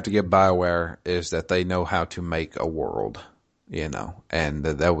one thing I have to give BioWare is that they know how to make a world, you know, and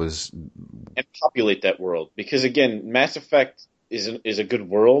that was And populate that world, because again, Mass Effect is a good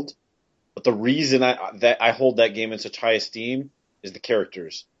world, but the reason I hold that game in such high esteem is the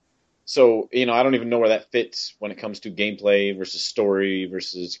characters. So, you know, I don't even know where that fits when it comes to gameplay versus story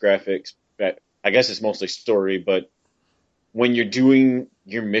versus graphics. I guess it's mostly story, but when you're doing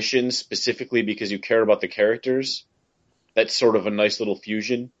your missions specifically because you care about the characters, that's sort of a nice little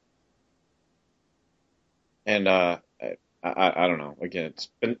fusion. And I don't know. Again, it's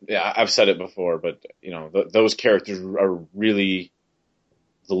been, yeah, I've said it before, but you know, those characters are really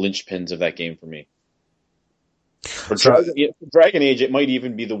the linchpins of that game for me. For Dragon Age, it might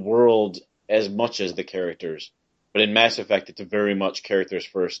even be the world as much as the characters. But in Mass Effect, it's very much characters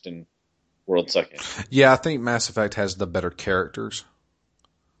first and world second. Yeah, I think Mass Effect has the better characters.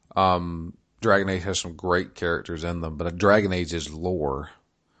 Dragon Age has some great characters in them, but Dragon Age's lore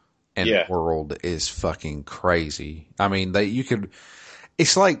and world is fucking crazy. I mean,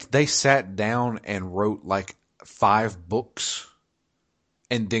 it's like they sat down and wrote like 5 books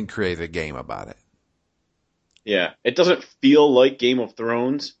and then created a game about it. Yeah, it doesn't feel like Game of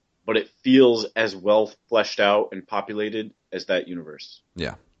Thrones, but it feels as well fleshed out and populated as that universe.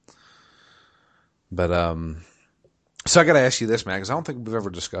 Yeah. But, so I got to ask you this, man, because I don't think we've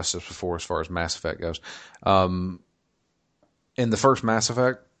ever discussed this before as far as Mass Effect goes. In the first Mass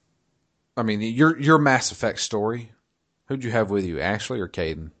Effect, I mean, your Mass Effect story, who'd you have with you, Ashley or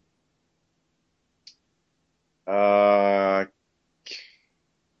Kaidan?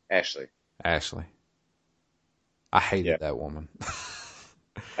 Ashley. Ashley. I hated that woman.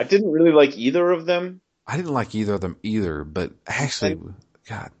 I didn't really like either of them. I didn't like either of them either, but Ashley,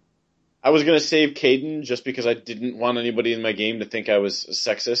 God. I was going to save Kaidan just because I didn't want anybody in my game to think I was a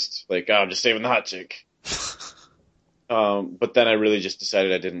sexist. Like, oh, I'm just saving the hot chick. But then I really just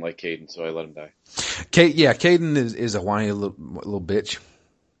decided I didn't like Kaidan, so I let him die. Kaidan is a whiny little bitch.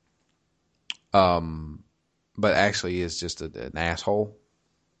 But actually is just an asshole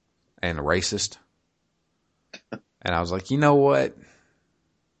and a racist. And I was like, you know what?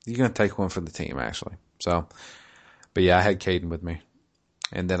 You're going to take one for the team, Ashley. So, but yeah, I had Kaidan with me.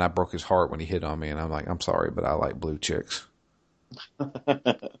 And then I broke his heart when he hit on me, and I'm like, I'm sorry, but I like blue chicks.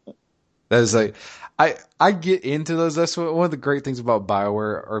 That is like, I get into those. That's one of the great things about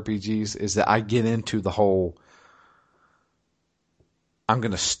BioWare RPGs is that I get into the whole, I'm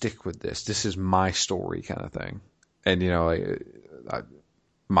going to stick with this. This is my story kind of thing. And, you know,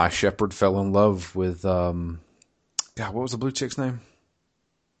 my shepherd fell in love with, God, what was the blue chick's name?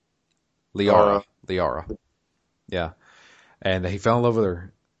 Liara. Yeah. And he fell in love with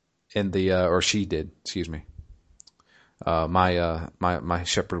her in the, or she did, excuse me. My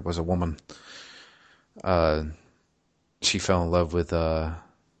shepherd was a woman. She fell in love with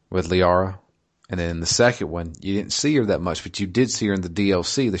Liara. And then in the second one, you didn't see her that much, but you did see her in the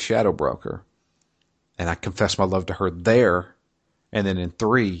DLC, the Shadow Broker. And I confessed my love to her there. And then in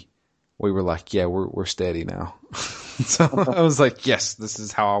 3, we were like, yeah, we're steady now. So I was like, yes, this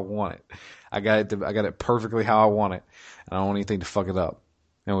is how I want it. I got it perfectly how I want it. I don't want anything to fuck it up.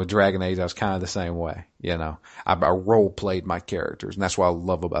 And with Dragon Age, I was kind of the same way. You know, I role played my characters, and that's what I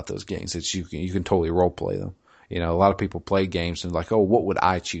love about those games. It's you can totally role play them. You know, a lot of people play games and like, oh, what would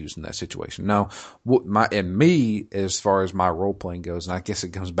I choose in that situation? No, me as far as my role playing goes, and I guess it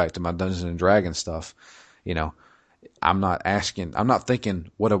comes back to my Dungeons and Dragons stuff. You know, I'm not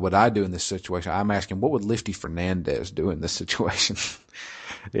thinking what would I do in this situation. I'm asking what would Lifty Fernandez do in this situation.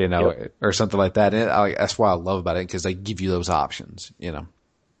 You know, or something like that. And that's why I love about it, because they give you those options, you know.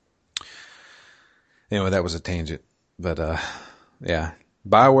 Anyway, that was a tangent. But, yeah.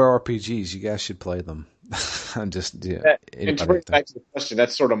 BioWare RPGs, you guys should play them. I'm just, yeah. And to bring back to the question,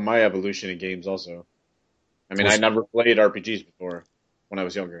 that's sort of my evolution in games also. I mean, I never played RPGs before when I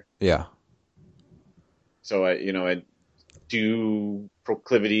was younger. Yeah. So, do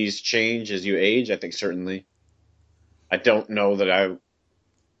proclivities change as you age? I think certainly. I don't know that I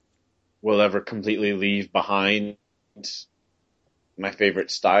will ever completely leave behind my favorite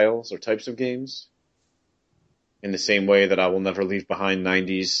styles or types of games. in the same way that I will never leave behind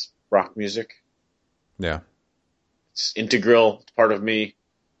 90s rock music. Yeah. It's integral. It's part of me.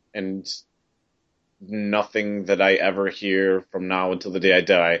 And nothing that I ever hear from now until the day I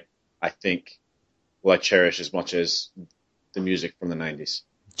die, I think, will I cherish as much as the music from the 90s.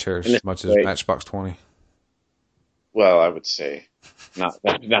 Cherish as much as Matchbox 20. Well, I would say not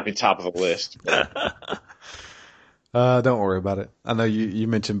be top of the list. Don't worry about it. I know you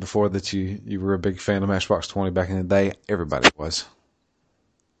mentioned before that you were a big fan of Matchbox 20 back in the day. Everybody was.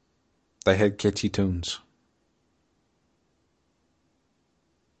 They had catchy tunes.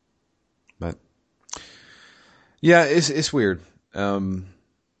 But yeah, it's weird. Yeah,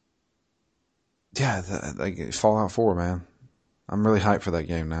 like Fallout 4, man. I'm really hyped for that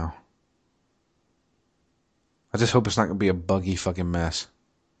game now. I just hope it's not going to be a buggy fucking mess.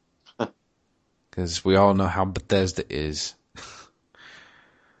 Because we all know how Bethesda is.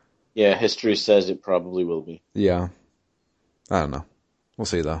 Yeah, history says it probably will be. Yeah. I don't know. We'll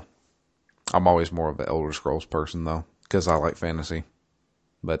see, though. I'm always more of an Elder Scrolls person, though. Because I like fantasy.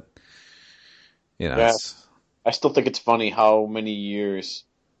 But, you know. Yeah, I still think it's funny how many years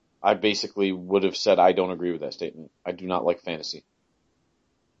I basically would have said I don't agree with that statement. I do not like fantasy.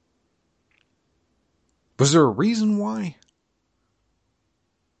 Was there a reason why?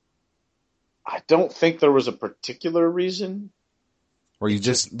 I don't think there was a particular reason. Were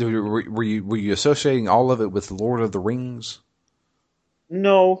you associating all of it with Lord of the Rings?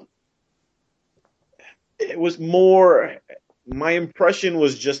 No. It was more, my impression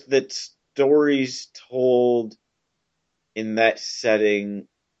was just that stories told in that setting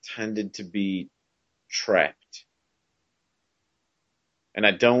tended to be trapped. And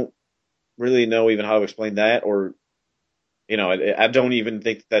I don't really know even how to explain that, or, you know, I don't even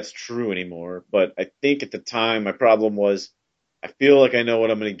think that's true anymore. But I think at the time my problem was I feel like I know what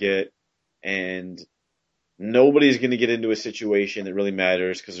I'm going to get, and nobody's going to get into a situation that really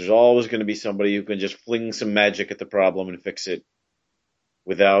matters because there's always going to be somebody who can just fling some magic at the problem and fix it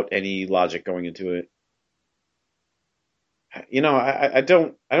without any logic going into it. You know, I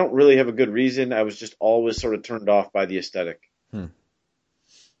don't really have a good reason. I was just always sort of turned off by the aesthetic. And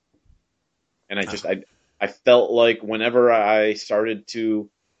I felt like whenever I started to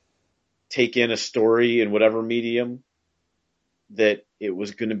take in a story in whatever medium, that it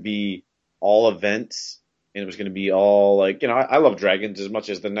was going to be all events and it was going to be all like, you know, I love dragons as much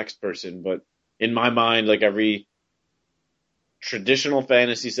as the next person, but in my mind, like every traditional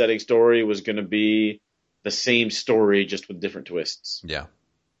fantasy setting story was going to be the same story, just with different twists. Yeah.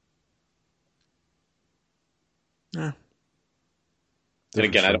 Yeah. And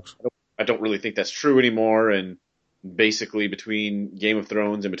again, I don't really think that's true anymore. And basically, between Game of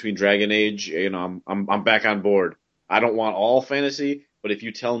Thrones and between Dragon Age, you know, I'm back on board. I don't want all fantasy, but if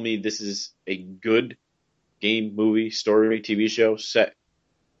you tell me this is a good game, movie, story, TV show set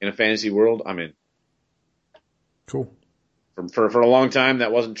in a fantasy world, I'm in. Cool. For a long time,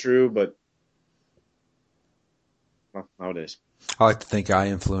 that wasn't true, but well, now it is. I like to think I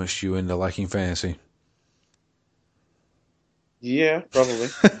influenced you into liking fantasy. Yeah, probably.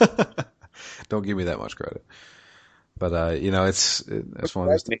 Don't give me that much credit. But, you know, it's one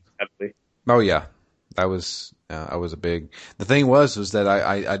of those things. Oh, yeah. I was a big... The thing was that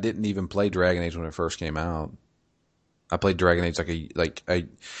I didn't even play Dragon Age when it first came out. I played Dragon Age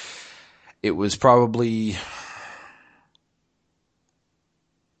it was probably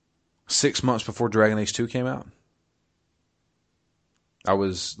 6 months before Dragon Age 2 came out. I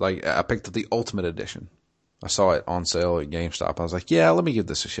picked up the Ultimate Edition. I saw it on sale at GameStop. I was like, yeah, let me give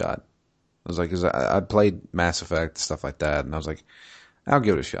this a shot. I was like, cause I played Mass Effect, stuff like that, and I was like, I'll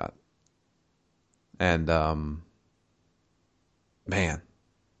give it a shot. And, man,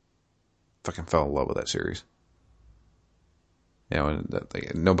 fucking fell in love with that series. You know,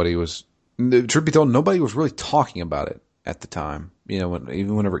 and nobody was, truth be told, nobody was really talking about it at the time. You know,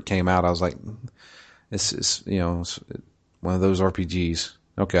 even whenever it came out, I was like, it's you know, it's one of those RPGs.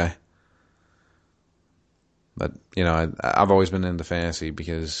 Okay. But, you know, I've always been into fantasy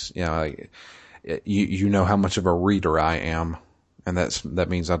because, you know, you know how much of a reader I am, and that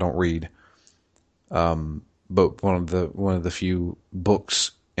means I don't read. But one of the few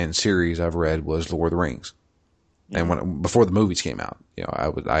books and series I've read was Lord of the Rings. And before the movies came out, you know,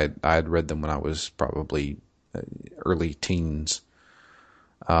 I had read them when I was probably early teens.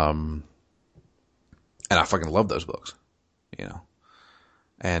 And I fucking love those books, you know.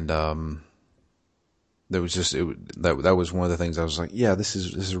 And there was just that was one of the things I was like, yeah, this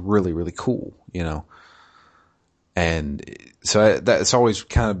is really, really cool, you know. And so that's always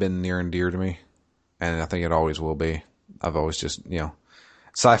kind of been near and dear to me, and I think it always will be. I've always just, you know,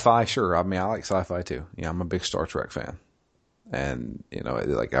 Sci-fi, sure. I mean, I like sci-fi too. Yeah, I'm a big Star Trek fan. And,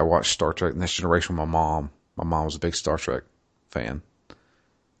 like I watched Star Trek Next Generation with my mom. My mom was a big Star Trek fan.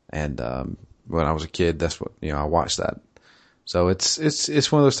 And, when I was a kid, that's what, I watched that. So it's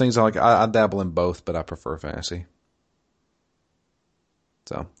one of those things I like. I dabble in both, but I prefer fantasy.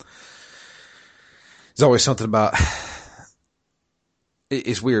 So there's always something about,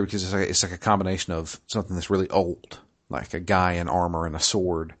 it's weird because it's like a combination of something that's really old, like a guy in armor and a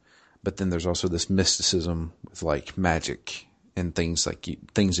sword. But then there's also this mysticism with like magic and things like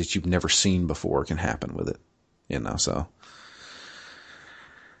things that you've never seen before can happen with it, so.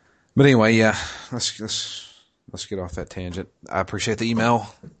 But anyway, yeah, let's get off that tangent. I appreciate the email.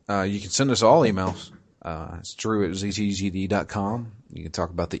 You can send us all emails. It's drew@ztgd.com. You can talk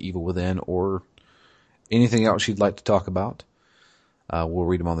about the evil within or anything else you'd like to talk about. We'll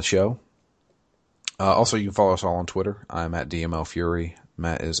read them on the show. Also, you can follow us all on Twitter. I'm at DML Fury.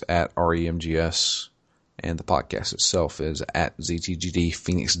 Matt is at REMGS. And the podcast itself is at ZTGD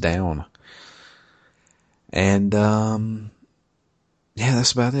Phoenix Down. And, yeah,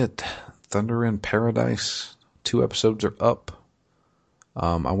 that's about it. Thunder in Paradise. 2 episodes are up.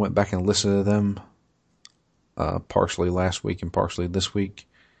 I went back and listened to them, partially last week and partially this week.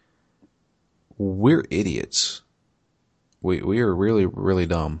 We're idiots. We are really, really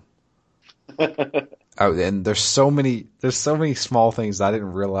dumb. And there's so many small things that I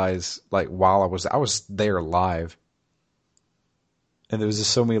didn't realize, like, while I was there live. And there was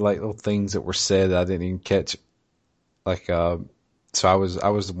just so many, like, little things that were said that I didn't even catch. Like, so I was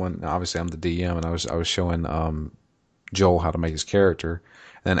the one, obviously I'm the DM, and I was showing, Joel how to make his character.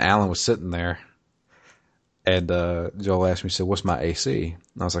 And then Alan was sitting there, and, Joel asked me, he said, "What's my AC?"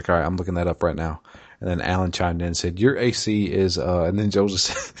 And I was like, "All right, I'm looking that up right now." And then Alan chimed in and said, "Your AC is," and then Joel just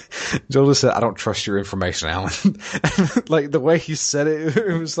said, "I don't trust your information, Alan." Like the way he said it,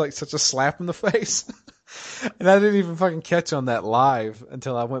 it was like such a slap in the face. And I didn't even fucking catch on that live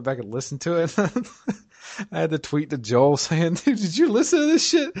until I went back and listened to it. I had to tweet to Joel saying, "Dude, did you listen to this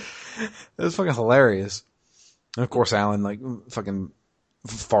shit?" It was fucking hilarious. And of course, Alan, like, fucking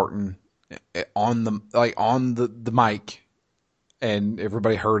farting on the mic, and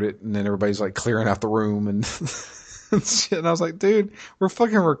everybody heard it, and then everybody's like clearing out the room and, and shit. And I was like, dude, we're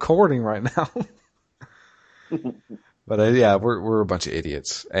fucking recording right now. But yeah, we're a bunch of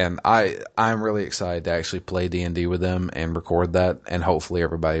idiots, and I'm really excited to actually play D&D with them and record that, and hopefully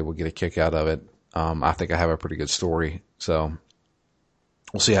everybody will get a kick out of it. I think I have a pretty good story, so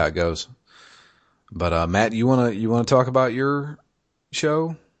we'll see how it goes. But Matt, you wanna talk about your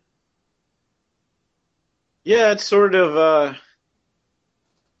show? Yeah, it's sort of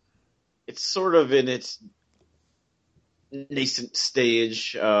in its nascent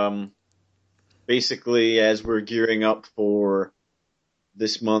stage. Basically, as we're gearing up for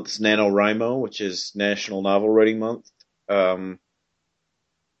this month's NaNoWriMo, which is National Novel Writing Month.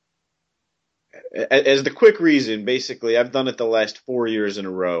 As the quick reason, basically, I've done it the last 4 years in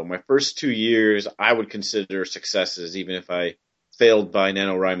a row. My first 2 years, I would consider successes, even if I failed by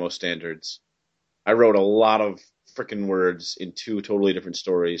NaNoWriMo standards. I wrote a lot of frickin' words in 2 totally different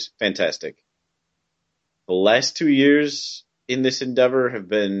stories. Fantastic. The last 2 years in this endeavor have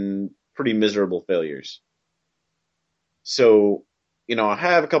been pretty miserable failures. So, I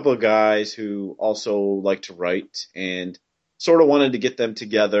have a couple of guys who also like to write, and sort of wanted to get them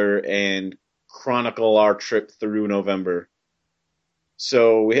together and chronicle our trip through November.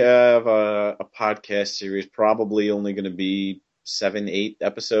 So we have a podcast series, probably only going to be 7, 8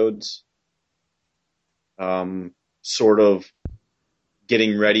 episodes. Sort of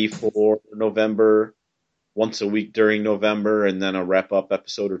getting ready for November, once a week during November, and then a wrap-up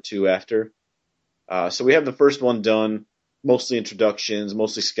episode or 2 after. So we have the first one done, mostly introductions,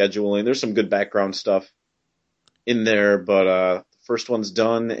 mostly scheduling. There's some good background stuff in there, but the first one's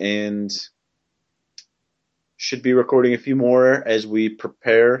done, and should be recording a few more as we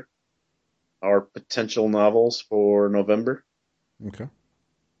prepare our potential novels for November. Okay.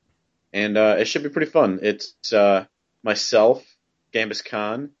 And it should be pretty fun. It's myself, Gambus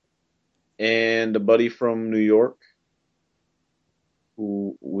Khan, and a buddy from New York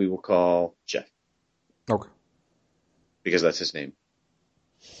who we will call Jeff. Okay. Because that's his name.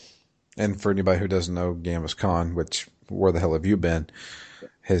 And for anybody who doesn't know Gambus Khan, which, where the hell have you been?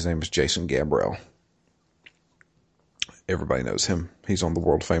 His name is Jason Gabriel. Everybody knows him. He's on the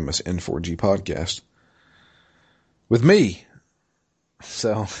world famous N4G podcast with me.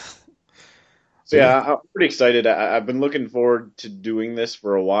 So yeah, I'm pretty excited. I've been looking forward to doing this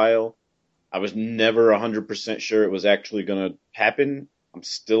for a while. I was never 100% sure it was actually going to happen. I'm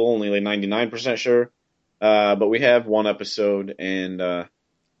still only like 99% sure. But we have one episode, and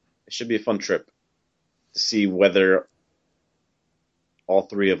it should be a fun trip to see whether all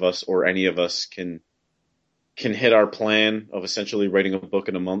three of us or any of us can hit our plan of essentially writing a book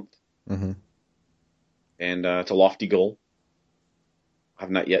in a month. Mm-hmm. And it's a lofty goal.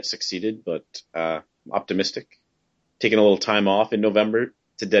 I've not yet succeeded, but I'm optimistic. Taking a little time off in November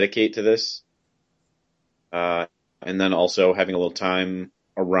to dedicate to this. And then also having a little time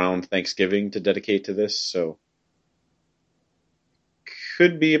around Thanksgiving to dedicate to this. So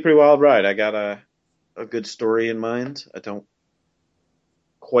could be a pretty wild ride. I got a good story in mind. I don't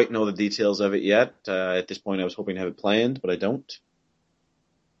quite know the details of it yet. At this point, I was hoping to have it planned, but I don't.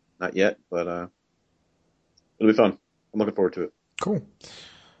 Not yet, but it'll be fun. I'm looking forward to it. Cool.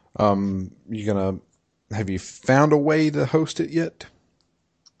 Have you found a way to host it yet?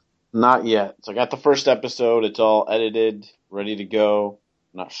 Not yet. So I got the first episode. It's all edited, ready to go.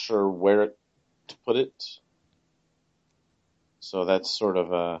 Not sure where to put it. So that's sort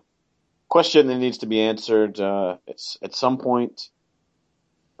of a question that needs to be answered. It's at some point.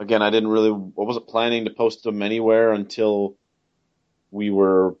 Again, I wasn't planning to post them anywhere until we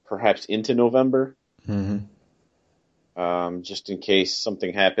were perhaps into November. Mm-hmm. Just in case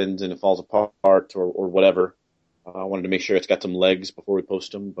something happens and it falls apart or whatever. I wanted to make sure it's got some legs before we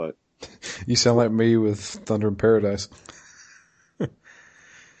post them, but... You sound like me with Thunder in Paradise. The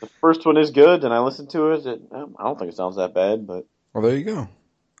first one is good, and I listened to it. I don't think it sounds that bad, but... Well, there you go.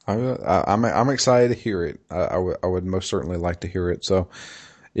 I'm excited to hear it. I would most certainly like to hear it. So,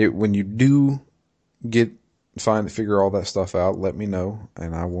 when you do figure all that stuff out, let me know,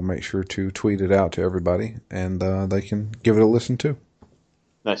 and I will make sure to tweet it out to everybody, and they can give it a listen too.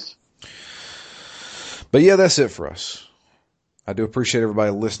 Nice. But yeah, that's it for us. I do appreciate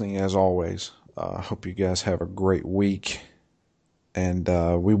everybody listening as always. I hope you guys have a great week. And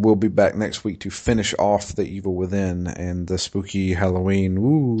we will be back next week to finish off The Evil Within and the spooky Halloween.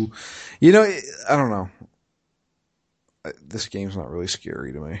 Ooh. You know, I don't know. This game's not really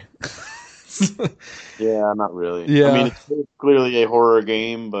scary to me. Yeah, not really. Yeah. I mean, it's clearly a horror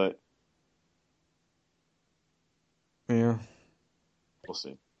game, but... Yeah. We'll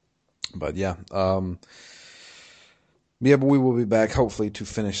see. But yeah. Yeah, but we will be back hopefully to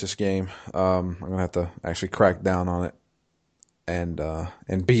finish this game. I'm going to have to actually crack down on it. And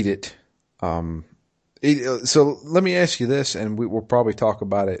beat it. So let me ask you this, and we'll probably talk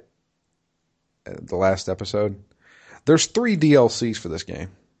about it at the last episode. There's 3 DLCs for this game.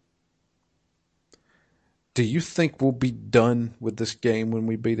 Do you think we'll be done with this game when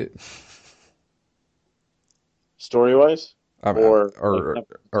we beat it? Story-wise? I don't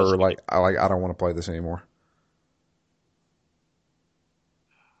want to play this anymore.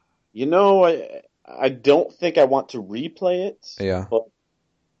 You know, I don't think I want to replay it. Yeah. But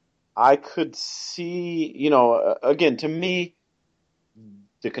I could see, you know, again, to me,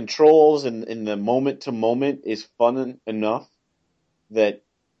 the controls and the moment to moment is fun enough that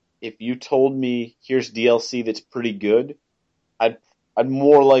if you told me here's DLC that's pretty good, I'd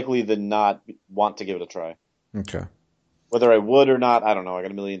more likely than not want to give it a try. Okay. Whether I would or not, I don't know. I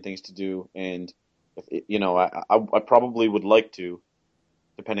got a million things to do, and I probably would like to,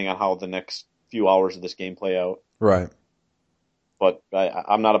 depending on how the next few hours of this game play out. Right. But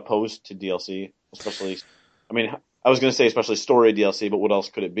I'm not opposed to DLC, especially. I mean, I was going to say especially story DLC, but what else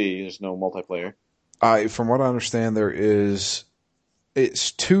could it be? There's no multiplayer. From what I understand,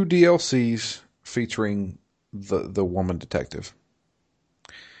 it's 2 DLCs featuring the woman detective,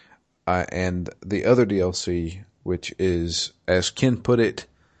 and the other DLC, which is, as Ken put it,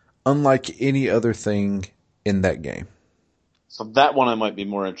 unlike any other thing in that game. So that one I might be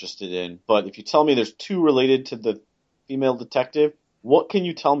more interested in. But if you tell me there's 2 related to the female detective, what can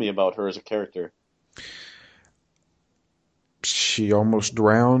you tell me about her as a character? She almost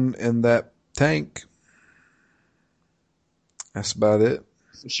drowned in that tank. That's about it.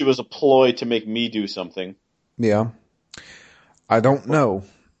 She was a ploy to make me do something. Yeah. I don't know.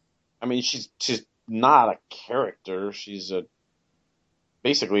 I mean, she's not a character. She's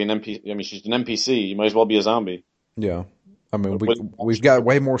basically an NPC. I mean, she's an NPC. You might as well be a zombie. Yeah. I mean, we've got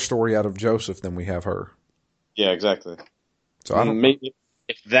way more story out of Joseph than we have her. Yeah, exactly. So I don't. Maybe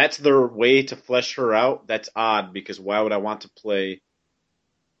if that's their way to flesh her out, that's odd, because why would I want to play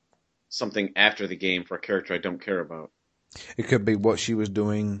something after the game for a character I don't care about? It could be what she was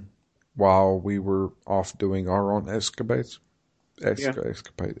doing while we were off doing our own escapades.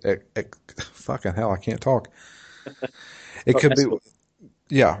 Fucking hell, I can't talk. It could be.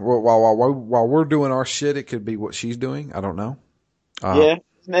 Yeah, while we're doing our shit, it could be what she's doing. I don't know. Yeah,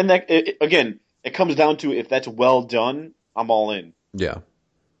 and again, it comes down to if that's well done, I'm all in. Yeah.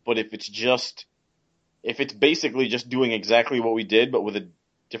 But if it's basically just doing exactly what we did, but with a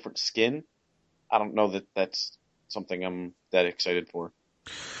different skin. I don't know that that's something I'm that excited for.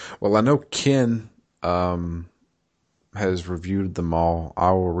 Well, I know Ken has reviewed them all.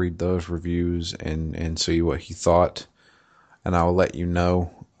 I will read those reviews and see what he thought, and I'll let you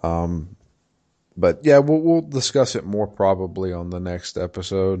know. But yeah, we'll discuss it more probably on the next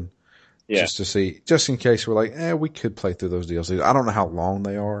episode. Yeah. Just to see, just in case we're like, we could play through those DLCs. I don't know how long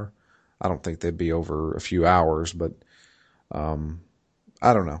they are. I don't think they'd be over a few hours, but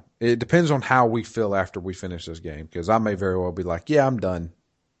I don't know. It depends on how we feel after we finish this game, because I may very well be like, yeah, I'm done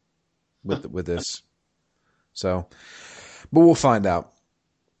with this. So, but we'll find out.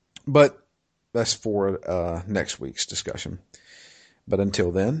 But that's for next week's discussion. But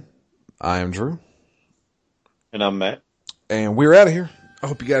until then, I am Drew. And I'm Matt. And we're out of here. I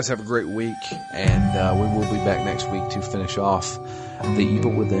hope you guys have a great week, and we will be back next week to finish off The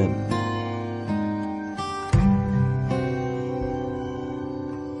Evil Within.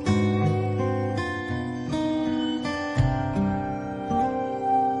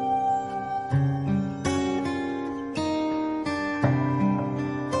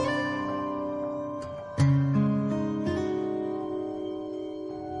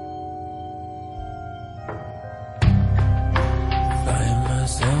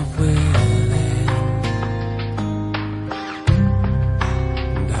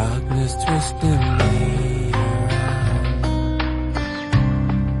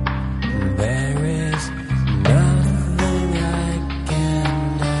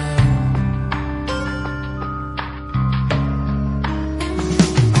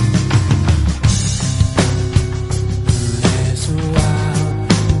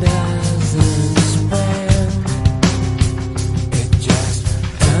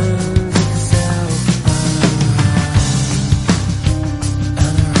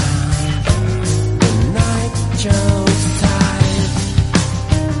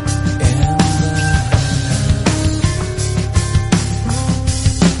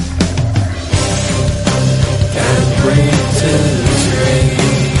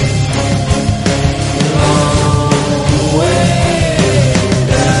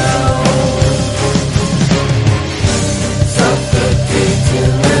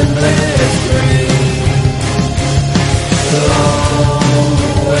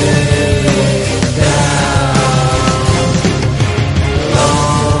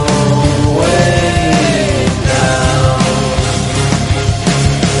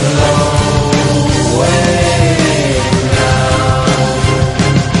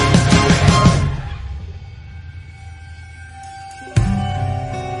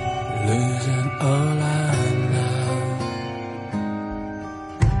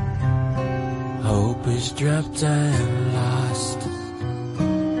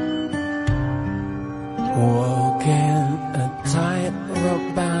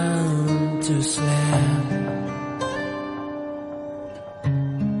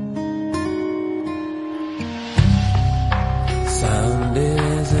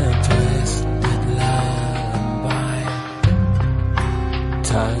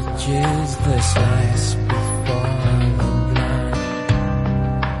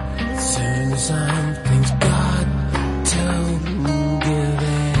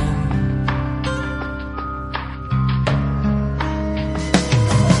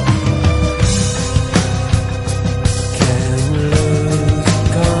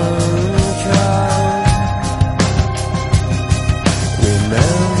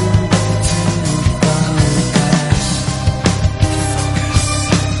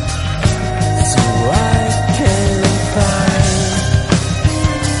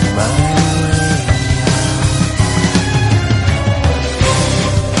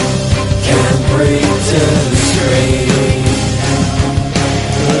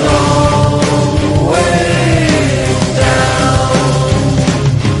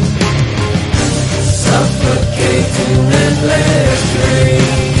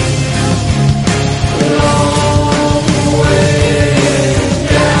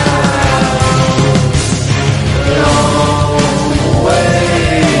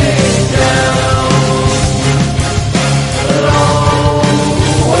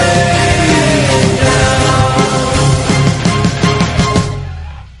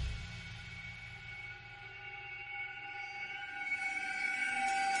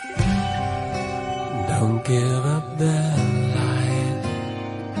 Don't give up the light,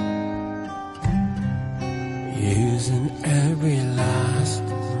 using every last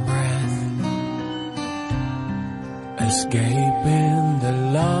breath, escaping the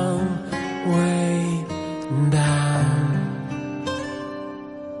love.